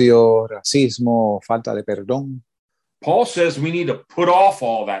odio, racismo, falta de perdón? Paul says we need to put off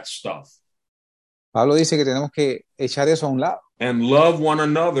all that stuff Pablo dice que tenemos que echar eso a un lado and love one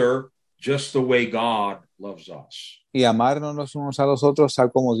another just the way God loves us. y amarnos los unos a los otros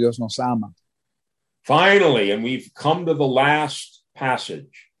tal como Dios nos ama. Finally, and we've come to the last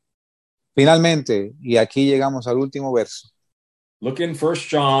passage. Finalmente, y aquí llegamos al último verso. Look in 1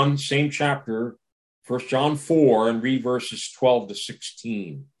 John, same chapter, 1 John 4, and read verses 12 to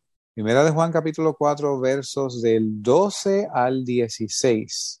 16. Primera de Juan capítulo 4 versos del 12 al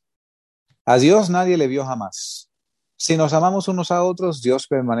 16. A Dios nadie le vio jamás. Si nos amamos unos a otros, Dios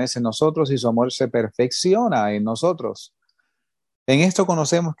permanece en nosotros y su amor se perfecciona en nosotros. En esto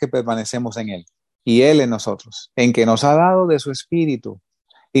conocemos que permanecemos en Él y Él en nosotros, en que nos ha dado de su Espíritu.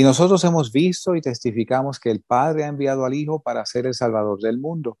 Y nosotros hemos visto y testificamos que el Padre ha enviado al Hijo para ser el Salvador del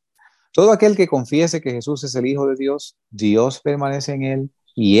mundo. Todo aquel que confiese que Jesús es el Hijo de Dios, Dios permanece en Él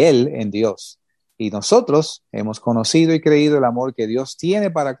y Él en Dios. Y nosotros hemos conocido y creído el amor que Dios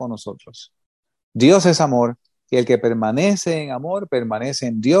tiene para con nosotros. Dios es amor, y el que permanece en amor permanece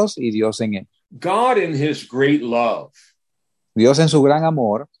en Dios y Dios en él. God, in his great love, Dios en su gran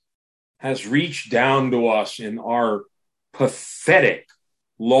amor has reached down to us in our pathetic,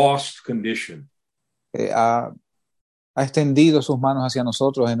 lost condition. ha extendido sus manos hacia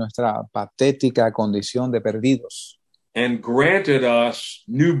nosotros en nuestra patética condición de perdidos And granted us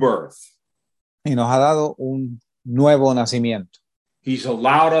new birth. y nos ha dado un nuevo nacimiento. He's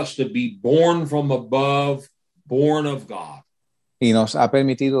allowed us to be born from above, born of God. Y nos ha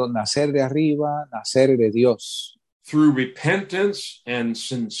permitido nacer de arriba, nacer de Dios. Through repentance and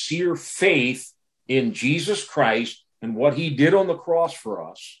sincere faith in Jesus Christ and what he did on the cross for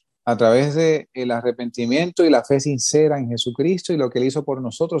us. A través de el arrepentimiento y la fe sincera en Jesucristo y lo que Él hizo por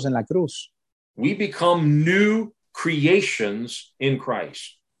nosotros en la cruz. We become new creations in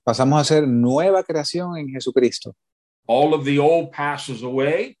Christ. Pasamos a ser nueva creación en Jesucristo. All of the old passes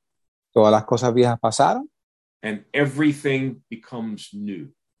away Todas las cosas viejas pasaron, and everything becomes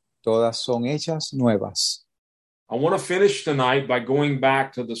new. todas son hechas nuevas. I want to finish tonight by going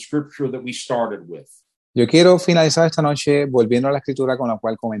back to the scripture that we started with. Yo quiero finalizar esta noche volviendo a la escritura con la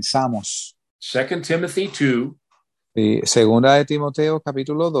cual comenzamos. 2 Timothy 2, Segunda de Timoteo,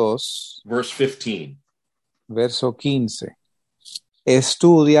 capítulo 2, verse 15. verso 15.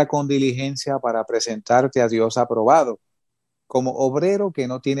 Estudia con diligencia para presentarte a Dios aprobado, como obrero que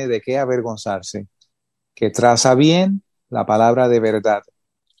no tiene de qué avergonzarse, que traza bien la palabra de verdad.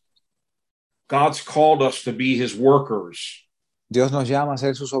 God's called us to be his workers. Dios nos llama a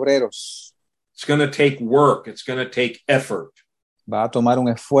ser sus obreros. It's going to take work. It's going to take effort. Va a tomar un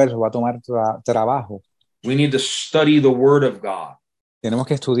esfuerzo, va a tomar trabajo. We need to study the word of God. Tenemos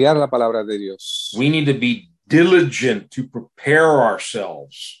que estudiar la palabra de Dios. We need to be diligent to prepare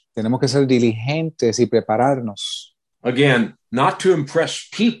ourselves. Tenemos que ser diligentes y prepararnos. Again, not to impress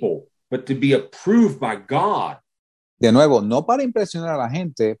people, but to be approved by God. De nuevo, no para impresionar a la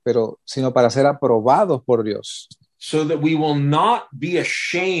gente, pero sino para ser aprobados por Dios. So that we will not be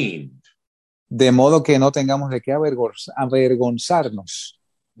ashamed. De modo que no tengamos de qué avergonzarnos.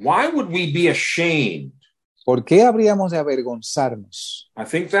 Why would we be ashamed? ¿Por qué habríamos de avergonzarnos? I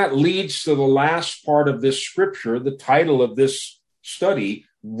think that leads to the last part of this scripture, the title of this study,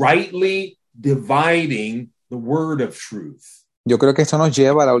 rightly dividing the word of truth. Yo creo que esto nos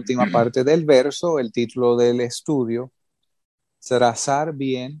lleva a la última parte del verso, el título del estudio, trazar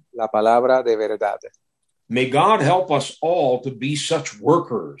bien la palabra de verdad. May God help us all to be such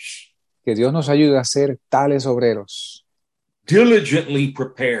workers, Que Dios nos ayude a ser tales obreros, diligently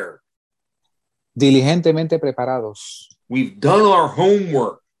prepared, diligentemente preparados, We've done our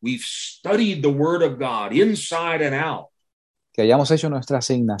homework. We've studied the Word of God inside and out. que hayamos hecho nuestra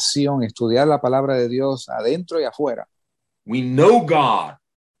asignación, estudiar la palabra de Dios adentro y afuera, We know God.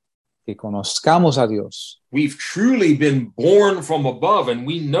 que conozcamos a Dios, We've truly been born from above, and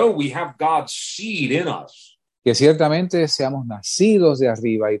we know we have God's seed in us. que ciertamente seamos nacidos de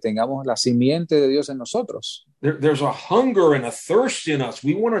arriba y tengamos la simiente de Dios en nosotros, There's a hunger and a thirst in us.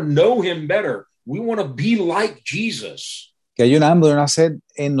 We want to know Him better. We want to be like Jesus. que hay un hambre, una sed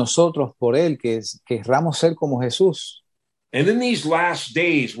en nosotros por Él, que querramos ser como Jesús. And in these last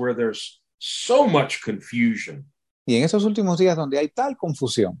days where there's so much confusion, Y en estos últimos días donde hay tal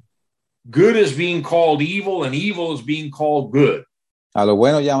confusión, good is being called evil and evil is being called good. a lo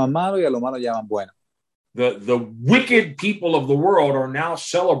bueno llaman malo y a lo malo llaman bueno. The wicked people of the world are now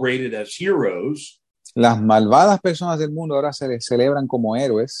celebrated as heroes, Las malvadas personas del mundo ahora se les celebran como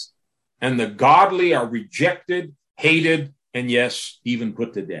héroes and the godly are rejected, hated, and yes, even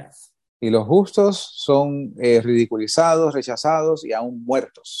put to death. y los justos son ridiculizados, rechazados y aún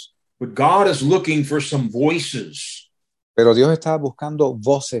muertos. But God is looking for some voices Pero Dios está buscando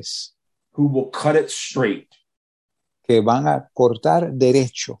voces who will cut it straight, que van a cortar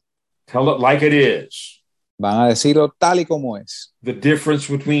derecho, tell it like it is, van a decirlo tal y como es. the difference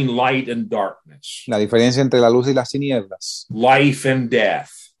between light and darkness, La diferencia entre la luz y las tinieblas, life and death,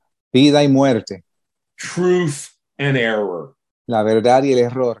 vida y muerte, truth and error. la verdad y el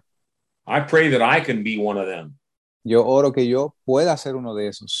error. I pray that I can be one of them. Yo oro que yo pueda ser uno de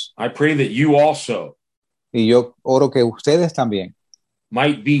esos. I pray that you also Y yo oro que ustedes también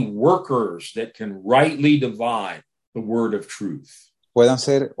might be workers that can rightly divide the word of truth. puedan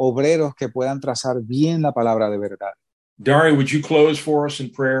ser obreros que puedan trazar bien la palabra de verdad. Daria, would you close for us in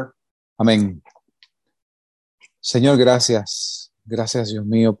prayer? Amén. Señor, gracias. Gracias, Dios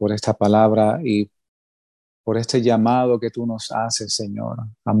mío, por esta palabra y por este llamado que tú nos haces, Señor,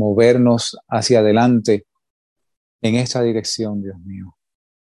 a movernos hacia adelante en esta dirección, Dios mío.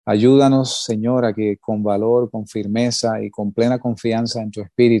 Ayúdanos, Señor, a que con valor, con firmeza y con plena confianza en tu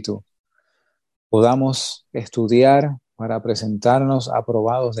Espíritu podamos estudiar para presentarnos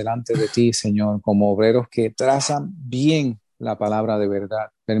aprobados delante de ti, Señor, como obreros que trazan bien la palabra de verdad.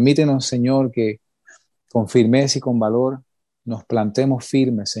 Permítenos, Señor, que con firmeza y con valor nos plantemos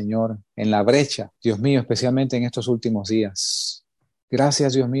firmes, Señor, en la brecha, Dios mío, especialmente en estos últimos días.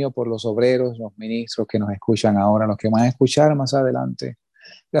 Gracias, Dios mío, por los obreros, los ministros que nos escuchan ahora, los que van a escuchar más adelante.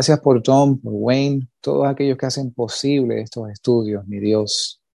 Gracias por Tom, por Wayne, todos aquellos que hacen posible estos estudios, mi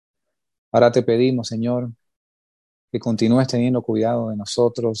Dios. Ahora te pedimos, Señor, que continúes teniendo cuidado de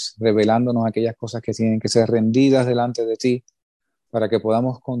nosotros, revelándonos aquellas cosas que tienen que ser rendidas delante de ti, para que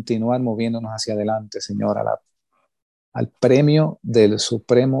podamos continuar moviéndonos hacia adelante, Señor, al premio del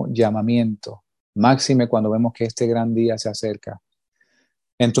supremo llamamiento, máxime cuando vemos que este gran día se acerca.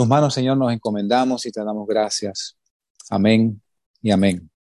 En tus manos, Señor, nos encomendamos y te damos gracias. Amén y amén.